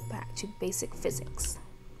need to go back to basic physics.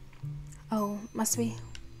 Oh, must we?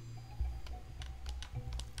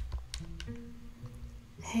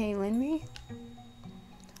 Hey, Linry?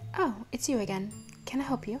 Oh, it's you again. Can I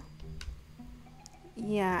help you?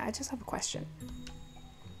 Yeah, I just have a question.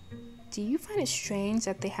 Do you find it strange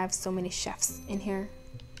that they have so many chefs in here?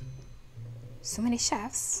 So many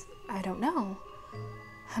chefs? I don't know.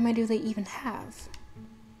 How many do they even have?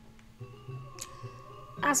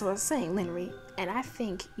 As I was saying, Linry, and I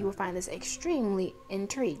think you will find this extremely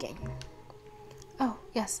intriguing. Oh,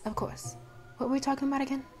 yes, of course. What were we talking about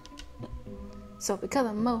again? So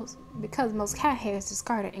because most cat hair is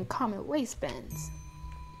discarded in common waste bins.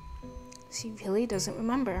 She really doesn't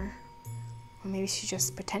remember. Or maybe she's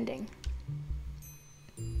just pretending.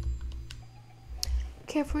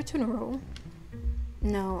 Care for a tuna roll?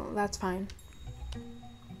 No, that's fine.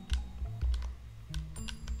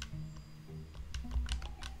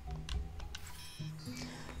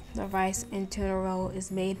 The rice and tuna roll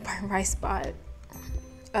is made by Rice Bot.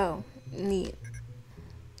 Oh, neat.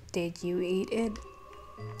 Did you eat it?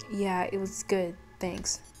 Yeah, it was good,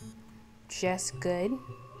 thanks. Just good?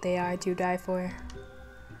 They are to die for.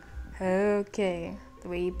 Okay, the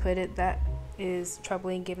way you put it, that is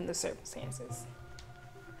troubling given the circumstances.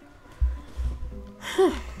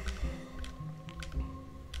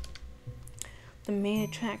 The main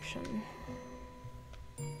attraction.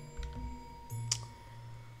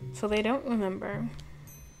 So they don't remember.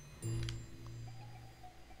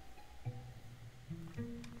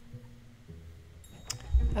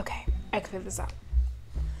 Okay, I can figure this out.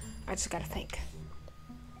 I just gotta think.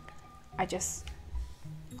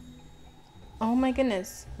 Oh my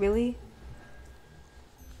goodness, really?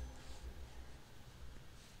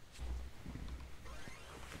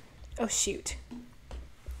 Oh shoot.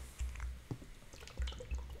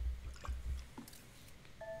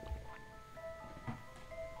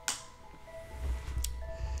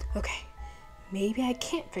 Okay, maybe I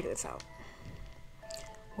can't figure this out.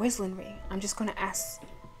 Where's Linry? I'm just gonna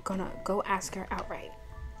go ask her outright.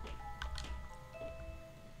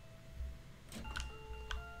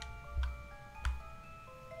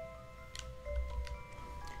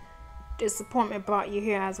 Disappointment brought you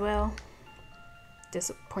here as well.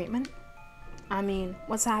 Disappointment? I mean,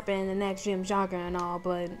 what's happened in the next gym jogger and all,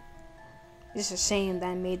 but it's a shame that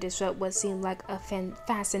I made disrupt what seemed like a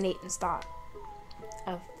fascinating start.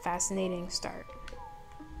 A fascinating start.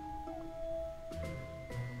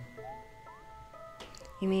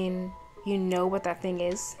 You mean, you know what that thing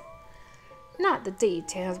is? Not the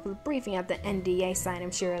details, but the briefing at the NDA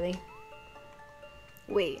signing, surely.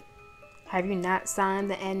 Wait, have you not signed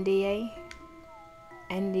the NDA?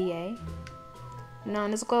 NDA?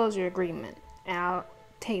 Non-disclosure agreement. I'll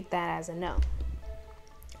take that as a no.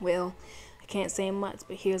 Well, I can't say much,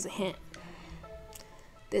 but here's a hint.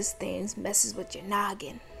 This thing messes with your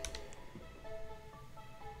noggin.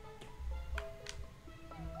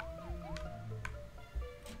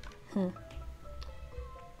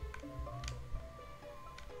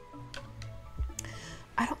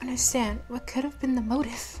 I don't understand. What could have been the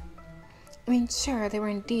motive? I mean, sure, they were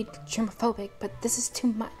indeed germophobic, but this is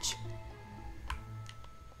too much.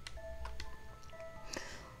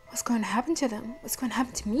 What's going to happen to them? What's going to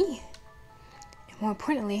happen to me? more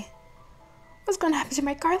importantly, what's gonna happen to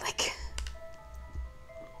my garlic?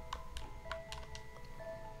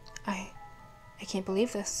 I can't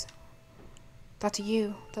believe this. Dr.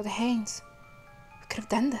 Haynes, we could have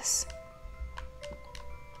done this.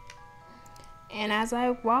 And as I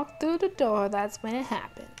walked through the door, that's when it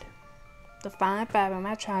happened. The fine fabric of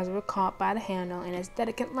my trousers were caught by the handle and its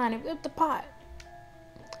delicate lining of the pot.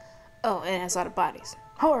 Oh, and I saw the bodies.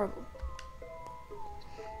 Horrible.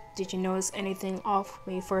 Did you notice anything off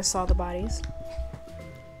when you first saw the bodies?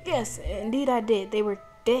 Yes, indeed I did. They were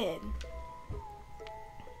dead.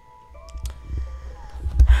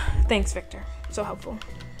 Thanks, Victor. So helpful.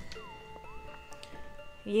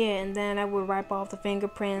 Yeah, and then I would wipe off the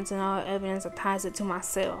fingerprints and all the evidence that ties it to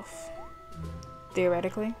myself.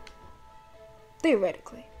 Theoretically?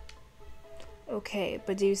 Theoretically. Okay,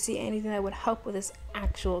 but do you see anything that would help with this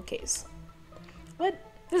actual case? What?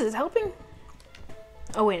 This is helping?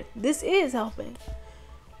 Oh wait, this is helping.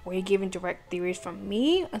 Were you giving direct theories from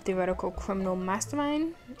me, a theoretical criminal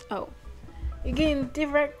mastermind? Oh, you're getting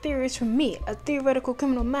direct theories from me, a theoretical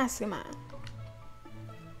criminal mastermind.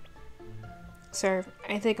 Sir,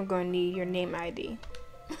 I think I'm going to need your name ID.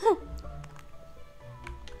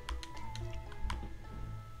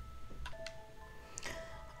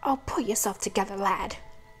 Oh, pull yourself together, lad.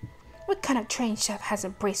 What kind of trained chef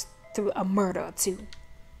hasn't braced through a murder or two?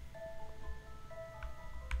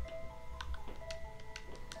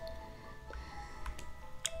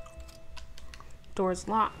 Door's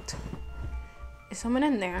locked. Is someone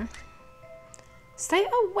in there? Stay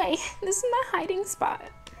away. This is my hiding spot.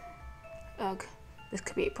 Ugh, this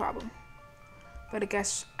could be a problem. But I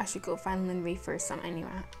guess I should go find Linry first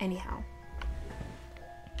anyhow.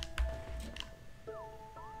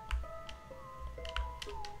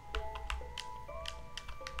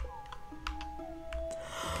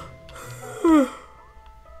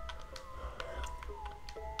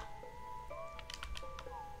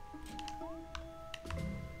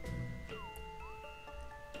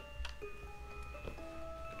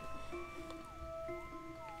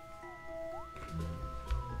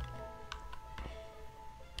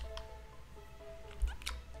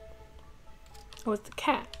 Oh, it's the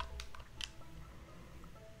cat.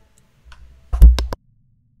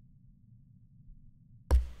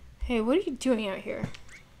 Hey, what are you doing out here?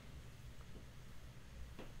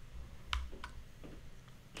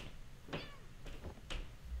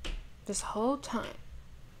 This whole time,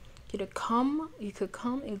 you could come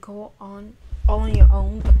and go on all on your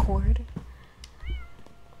own accord.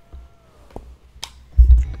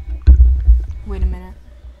 Wait a minute.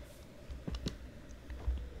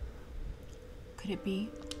 Could it be?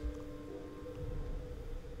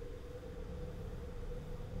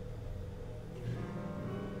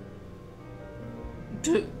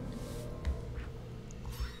 Dude.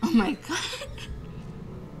 Oh my god.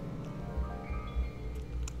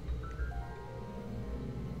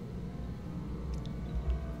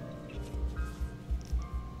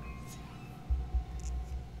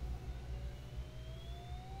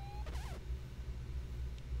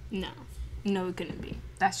 No, it couldn't be.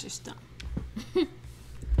 That's just dumb.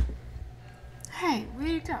 Hey, where'd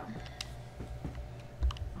you go?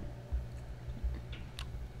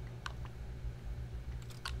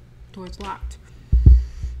 Door's locked.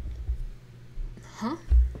 Huh?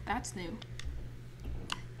 That's new.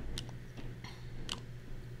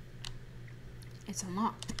 It's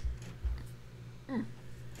unlocked.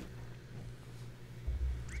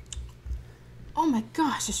 Oh my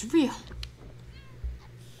gosh, it's real.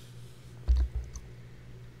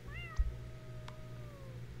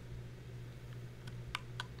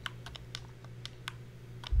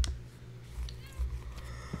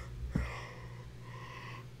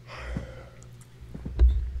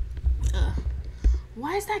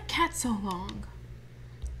 Why is that cat so long?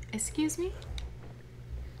 Excuse me?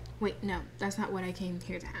 Wait, no, that's not what I came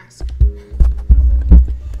here to ask.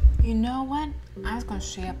 You know what? I was gonna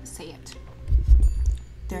straight up say it.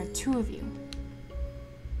 There are two of you.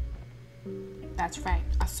 That's right,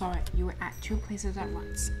 I saw it. You were at two places at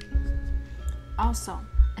once. Also,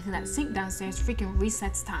 I think that sink downstairs freaking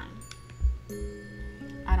resets time.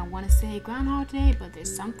 I don't want to say Groundhog Day, but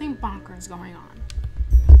there's something bonkers going on.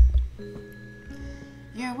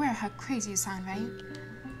 You're aware how crazy you sound, right?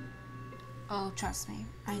 Oh, trust me,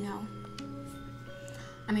 I know.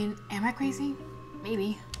 I mean, am I crazy?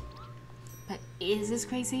 Maybe. But is this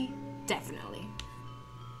crazy? Definitely.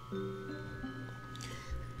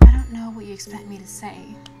 I don't know what you expect me to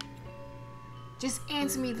say. Just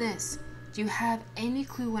answer me this. Do you have any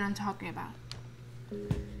clue what I'm talking about?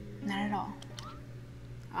 Not at all.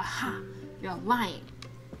 Aha! You're lying.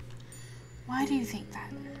 Why do you think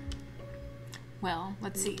that? Well,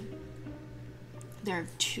 let's see. There are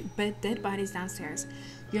two dead bodies downstairs.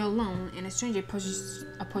 You're alone, and a stranger approaches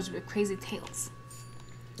with crazy tales.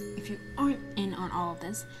 If you aren't in on all of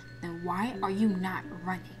this, then why are you not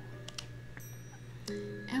running?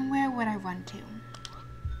 And where would I run to?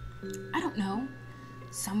 I don't know.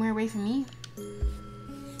 Somewhere away from me?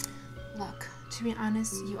 Look, to be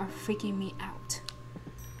honest, you are freaking me out.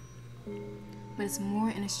 But it's more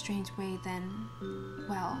in a strange way than,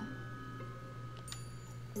 well,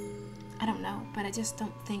 I don't know, but I just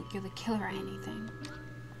don't think you're the killer or anything.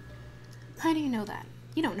 How do you know that?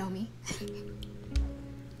 You don't know me.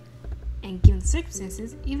 And given the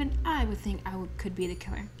circumstances, even I would think could be the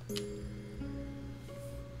killer.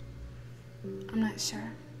 I'm not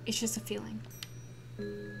sure. It's just a feeling.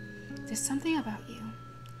 There's something about you.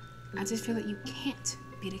 I just feel that you can't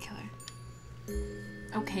be the killer.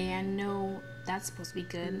 Okay, I know that's supposed to be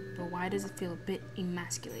good, but why does it feel a bit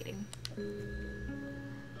emasculating?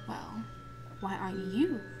 Well, why aren't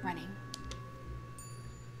you running?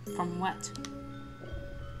 From what?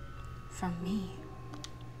 From me.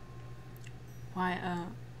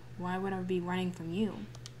 Why would I be running from you?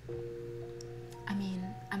 I mean,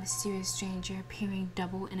 I'm a serious stranger appearing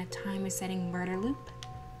double in a time-resetting murder loop.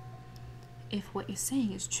 If what you're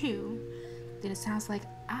saying is true, then it sounds like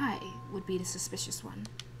I would be the suspicious one.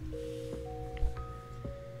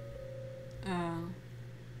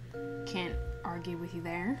 Can't argue with you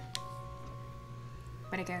there.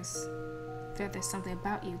 But I guess that there's something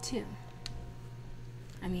about you too.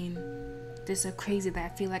 I mean, this is so crazy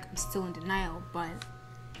that I feel like I'm still in denial, but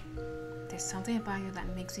there's something about you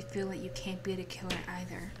that makes me feel like you can't be the killer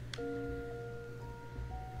either.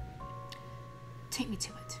 Take me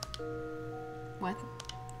to it. What?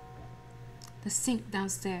 The sink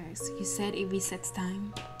downstairs. You said it resets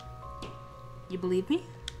time. You believe me?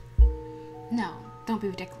 No, don't be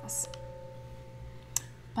ridiculous.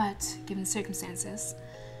 But, given the circumstances,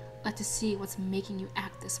 let's see what's making you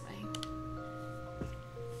act this way.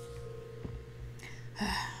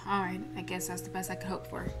 Alright, I guess that's the best I could hope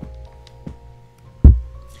for.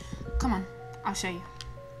 Come on, I'll show you.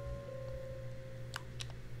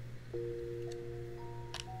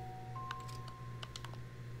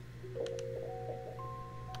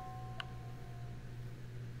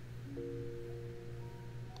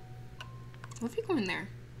 What if you go in there?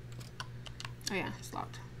 Oh yeah, it's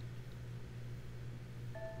locked.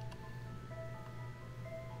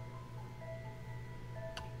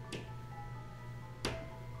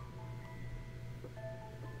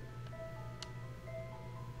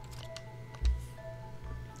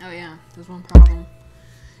 Oh yeah, there's one problem.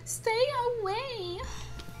 Stay away!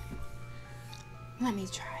 Let me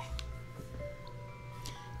try.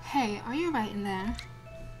 Hey, are you right in there?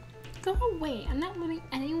 Go away, I'm not letting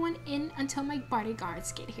anyone in until my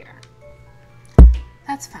bodyguards get here.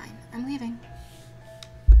 That's fine, I'm leaving.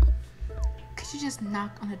 Could you just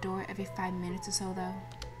knock on the door every 5 minutes or so though?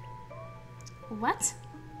 What?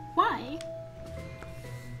 Why?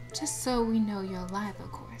 Just so we know you're alive,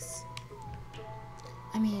 of course.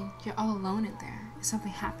 I mean, you're all alone in there. If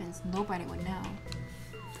something happens, nobody would know.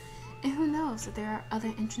 And who knows if there are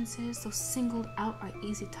other entrances, those singled out are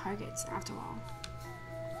easy targets after all.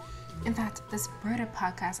 In fact, this murder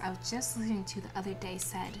podcast I was just listening to the other day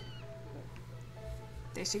said,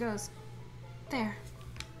 there she goes. There.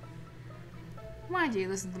 Why do you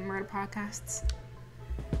listen to murder podcasts?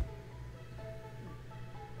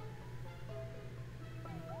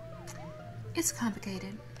 It's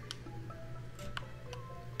complicated.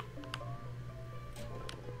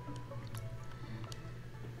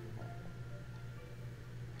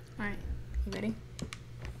 Alright, you ready?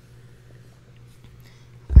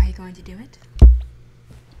 Are you going to do it?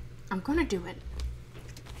 I'm gonna do it.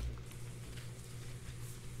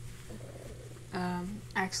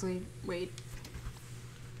 Actually, wait.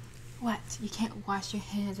 What? You can't wash your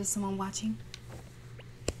hands with someone watching?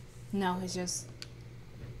 No, it's just...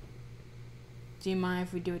 Do you mind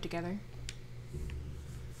if we do it together?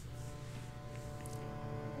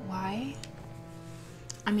 Why?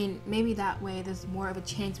 I mean, maybe that way there's more of a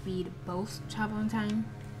chance we'd both travel in time.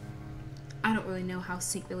 I don't really know how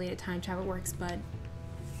sync-related time travel works, but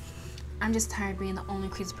I'm just tired of being the only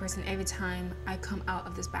crazy person every time I come out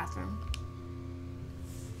of this bathroom.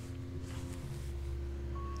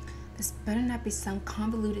 This better not be some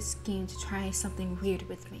convoluted scheme to try something weird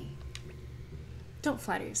with me. Don't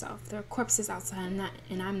flatter yourself. There are corpses outside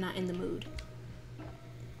and I'm not in the mood.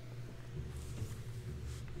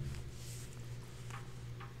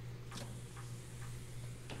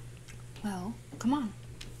 Well, come on.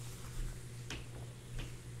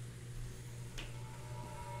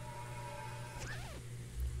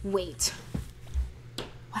 Wait.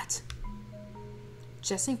 What?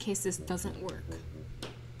 Just in case this doesn't work,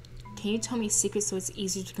 can you tell me secrets so it's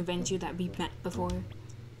easier to convince you that we met before?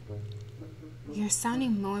 You're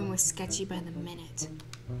sounding more and more sketchy by the minute.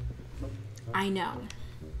 I know.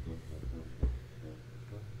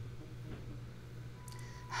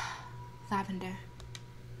 Lavender.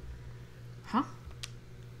 Huh?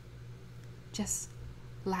 Just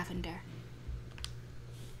lavender.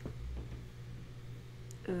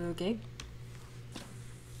 Okay.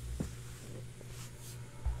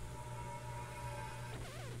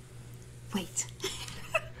 Wait.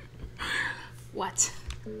 What?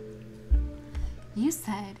 You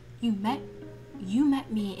said you met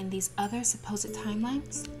me in these other supposed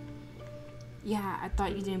timelines? Yeah, I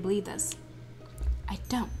thought you didn't believe this. I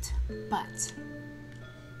don't, but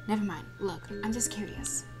never mind. Look, I'm just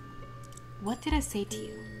curious. What did I say to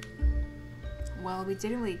you? Well, we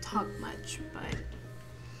didn't really talk much, but...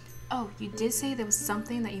 Oh, you did say there was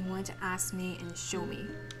something that you wanted to ask me and show me.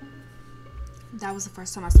 That was the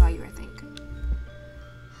first time I saw you, I think.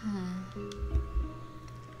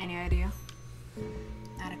 Any idea?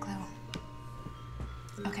 Not a clue.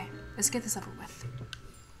 Okay, let's get this over with.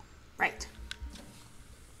 Right.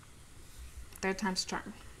 Third time's a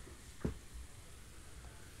charm.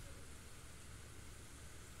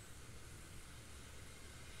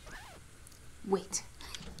 Wait.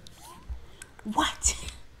 What?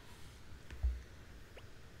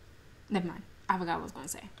 Never mind. I forgot what I was going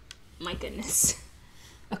to say. My goodness.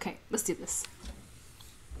 Okay, let's do this.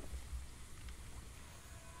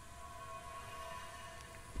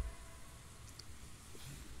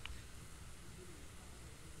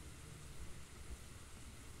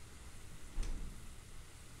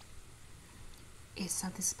 Is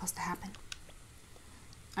something supposed to happen?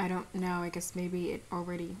 I don't know. I guess maybe it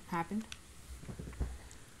already happened.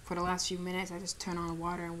 For the last few minutes, I just turn on the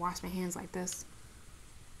water and wash my hands like this.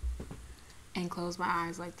 And close my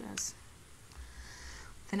eyes like this.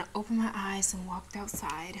 Then I opened my eyes and walked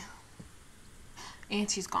outside.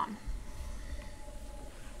 And she's gone.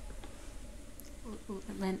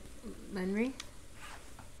 Lenry?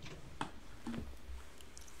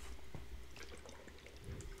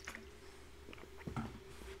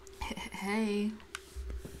 Hey.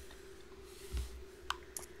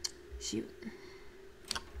 Shoot.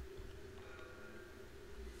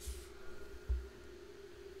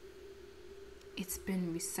 It's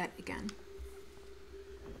been reset again.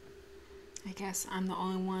 I guess I'm the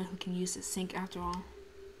only one who can use the sink after all.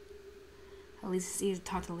 At least it's easy to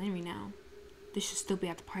talk to Lenry now. This should still be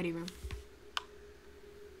at the party room.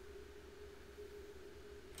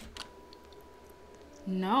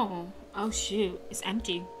 No. Oh shoot, it's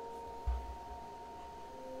empty.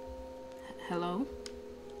 Hello?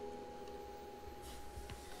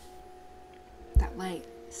 That light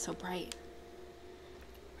is so bright.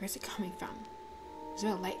 Where's it coming from? Is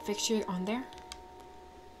there a light fixture on there?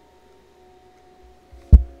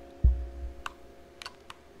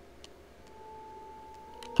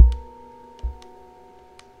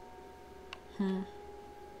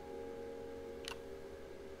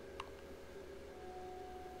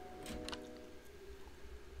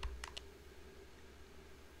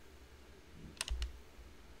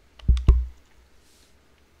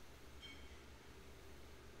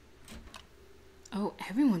 Oh,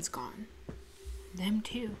 everyone's gone. Them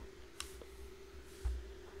too.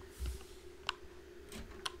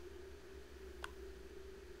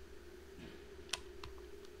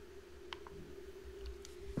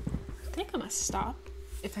 I think I must stop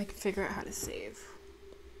if I can figure out how to save.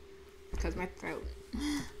 Because my throat.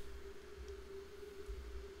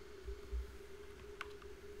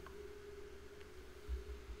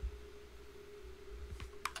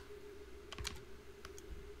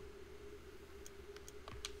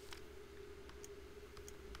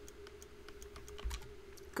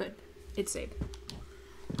 Good. It's saved.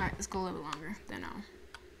 Alright, let's go a little longer than now.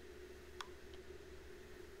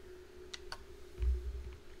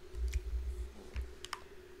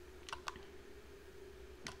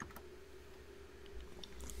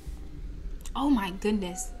 Oh my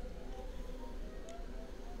goodness.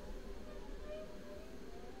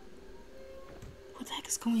 What the heck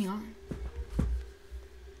is going on?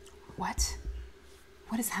 What?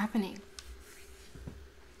 What is happening?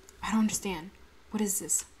 I don't understand. What is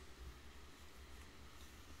this?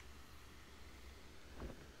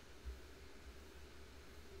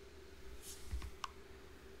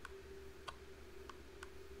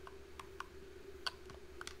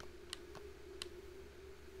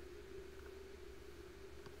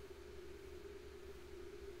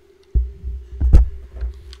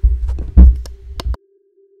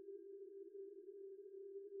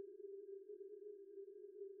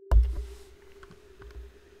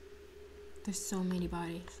 There's so many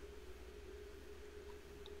bodies.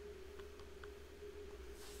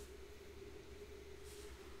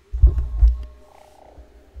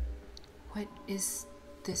 What is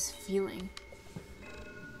this feeling?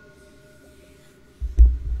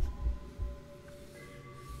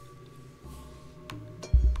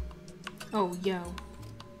 Oh, yo.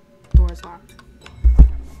 Door's locked.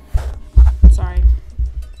 Sorry.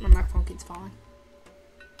 My microphone keeps falling.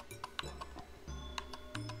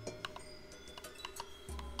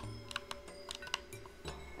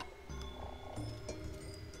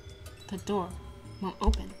 The door won't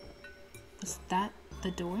open. Was that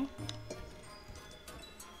the door?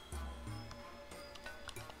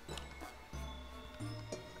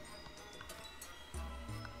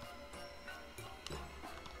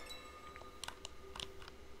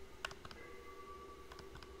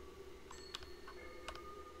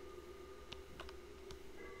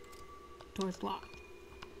 Door's locked.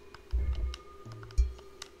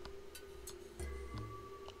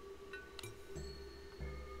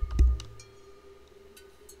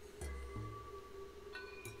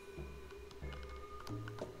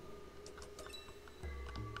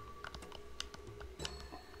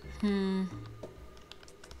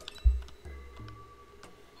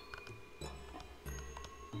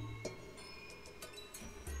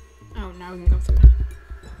 Oh, now we can go through.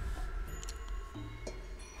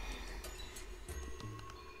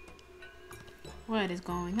 What is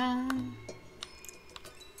going on?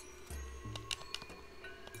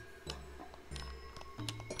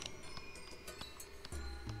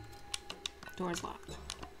 Door's locked.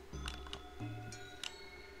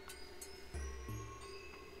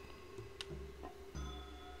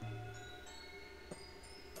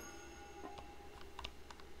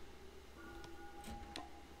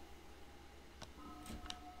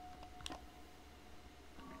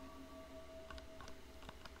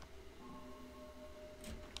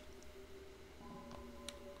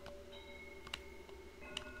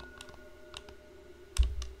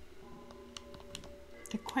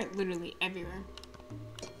 They're quite literally everywhere.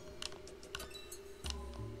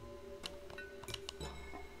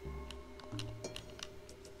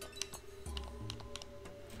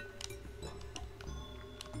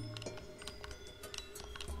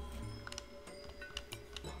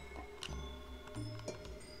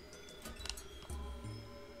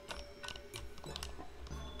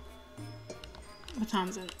 What time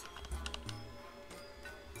is it?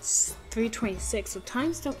 It's 3:26, so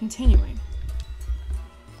time's still continuing.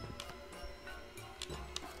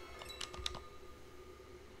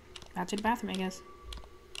 Back to the bathroom, I guess.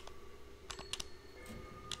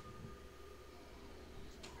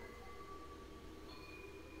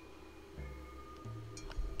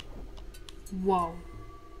 Whoa.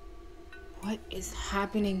 What is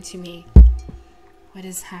happening to me? What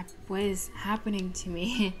is happening to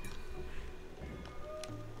me?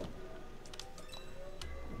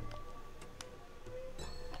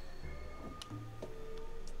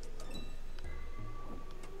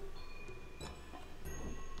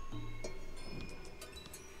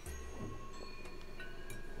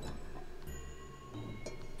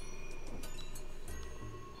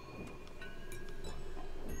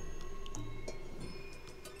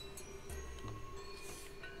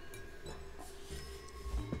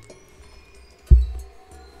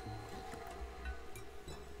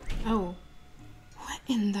 Oh, what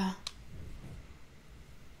in the...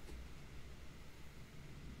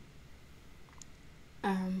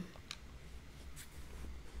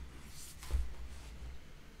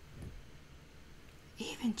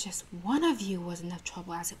 Even just one of you was enough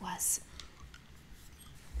trouble as it was.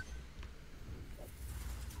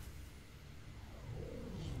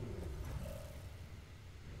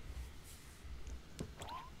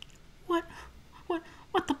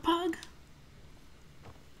 What the bug?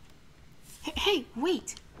 Hey,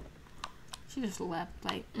 wait! She just left,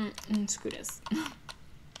 like, screw this.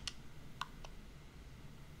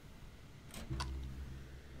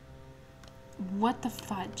 What the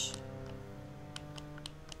fudge?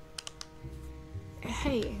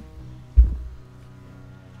 Hey.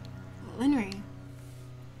 Reynard.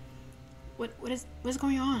 What's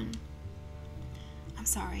going on? I'm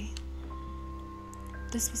sorry.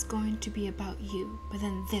 This was going to be about you, but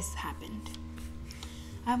then this happened.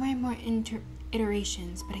 I ran more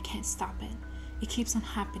iterations, but I can't stop it. It keeps on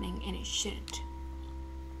happening, and it shouldn't.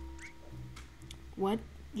 What?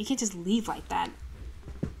 You can't just leave like that.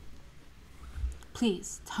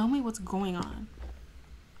 Please, tell me what's going on.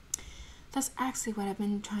 That's actually what I've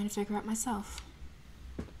been trying to figure out myself.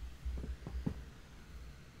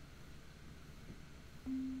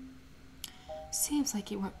 Seems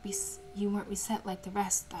like you weren't reset like the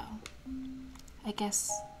rest, though. I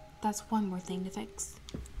guess that's one more thing to fix.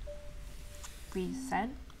 Reset.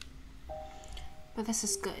 But this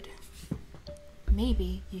is good.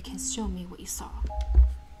 Maybe you can show me what you saw.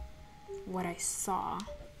 What I saw?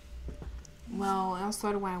 Well, it all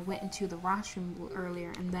started when I went into the washroom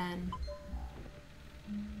earlier, and then...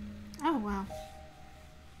 Oh, wow.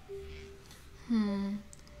 You've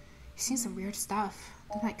seen some weird stuff.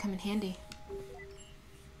 That might come in handy.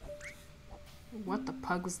 What the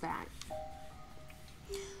pug was that?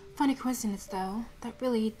 Funny coincidence, though. That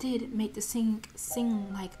really did make the sing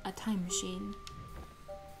like a time machine.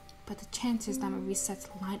 But the chances that my resets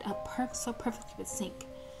lined up so perfectly with sync.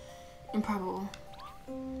 Improbable.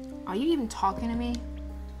 Are you even talking to me?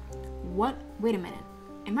 What? Wait a minute.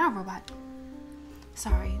 Am I a robot?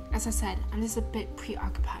 Sorry, as I said, I'm just a bit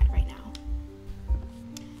preoccupied right now.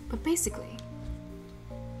 But basically,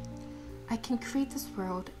 I can create this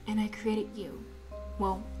world and I created you.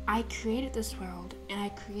 Well, I created this world and I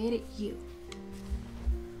created you.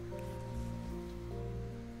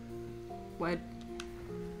 What?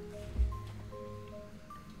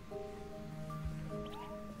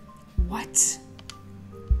 What?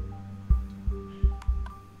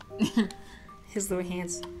 His little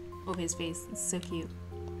hands over his face. It's so cute.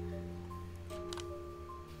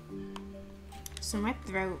 So my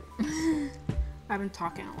throat. I've been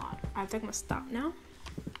talking a lot. I think I'm gonna stop now.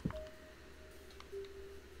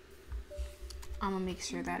 I'm gonna make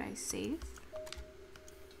sure that I save.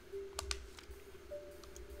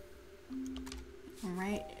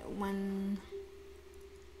 Alright, when...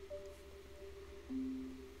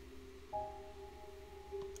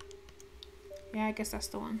 Yeah, I guess that's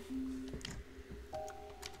the one.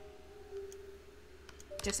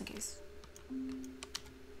 Just in case.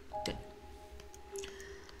 Good.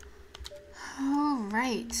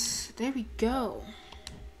 Alright, there we go.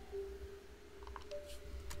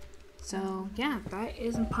 So, yeah, that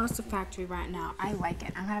is Imposter Factory right now. I like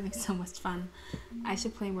it. I'm having so much fun. I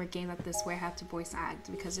should play more games like this where I have to voice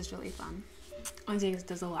act because it's really fun. Only it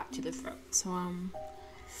does a lot to the throat. So,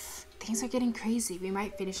 things are getting crazy. We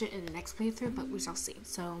might finish it in the next playthrough, but we shall see.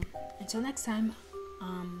 So, until next time,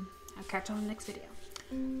 I'll catch you on the next video.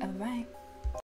 Bye-bye.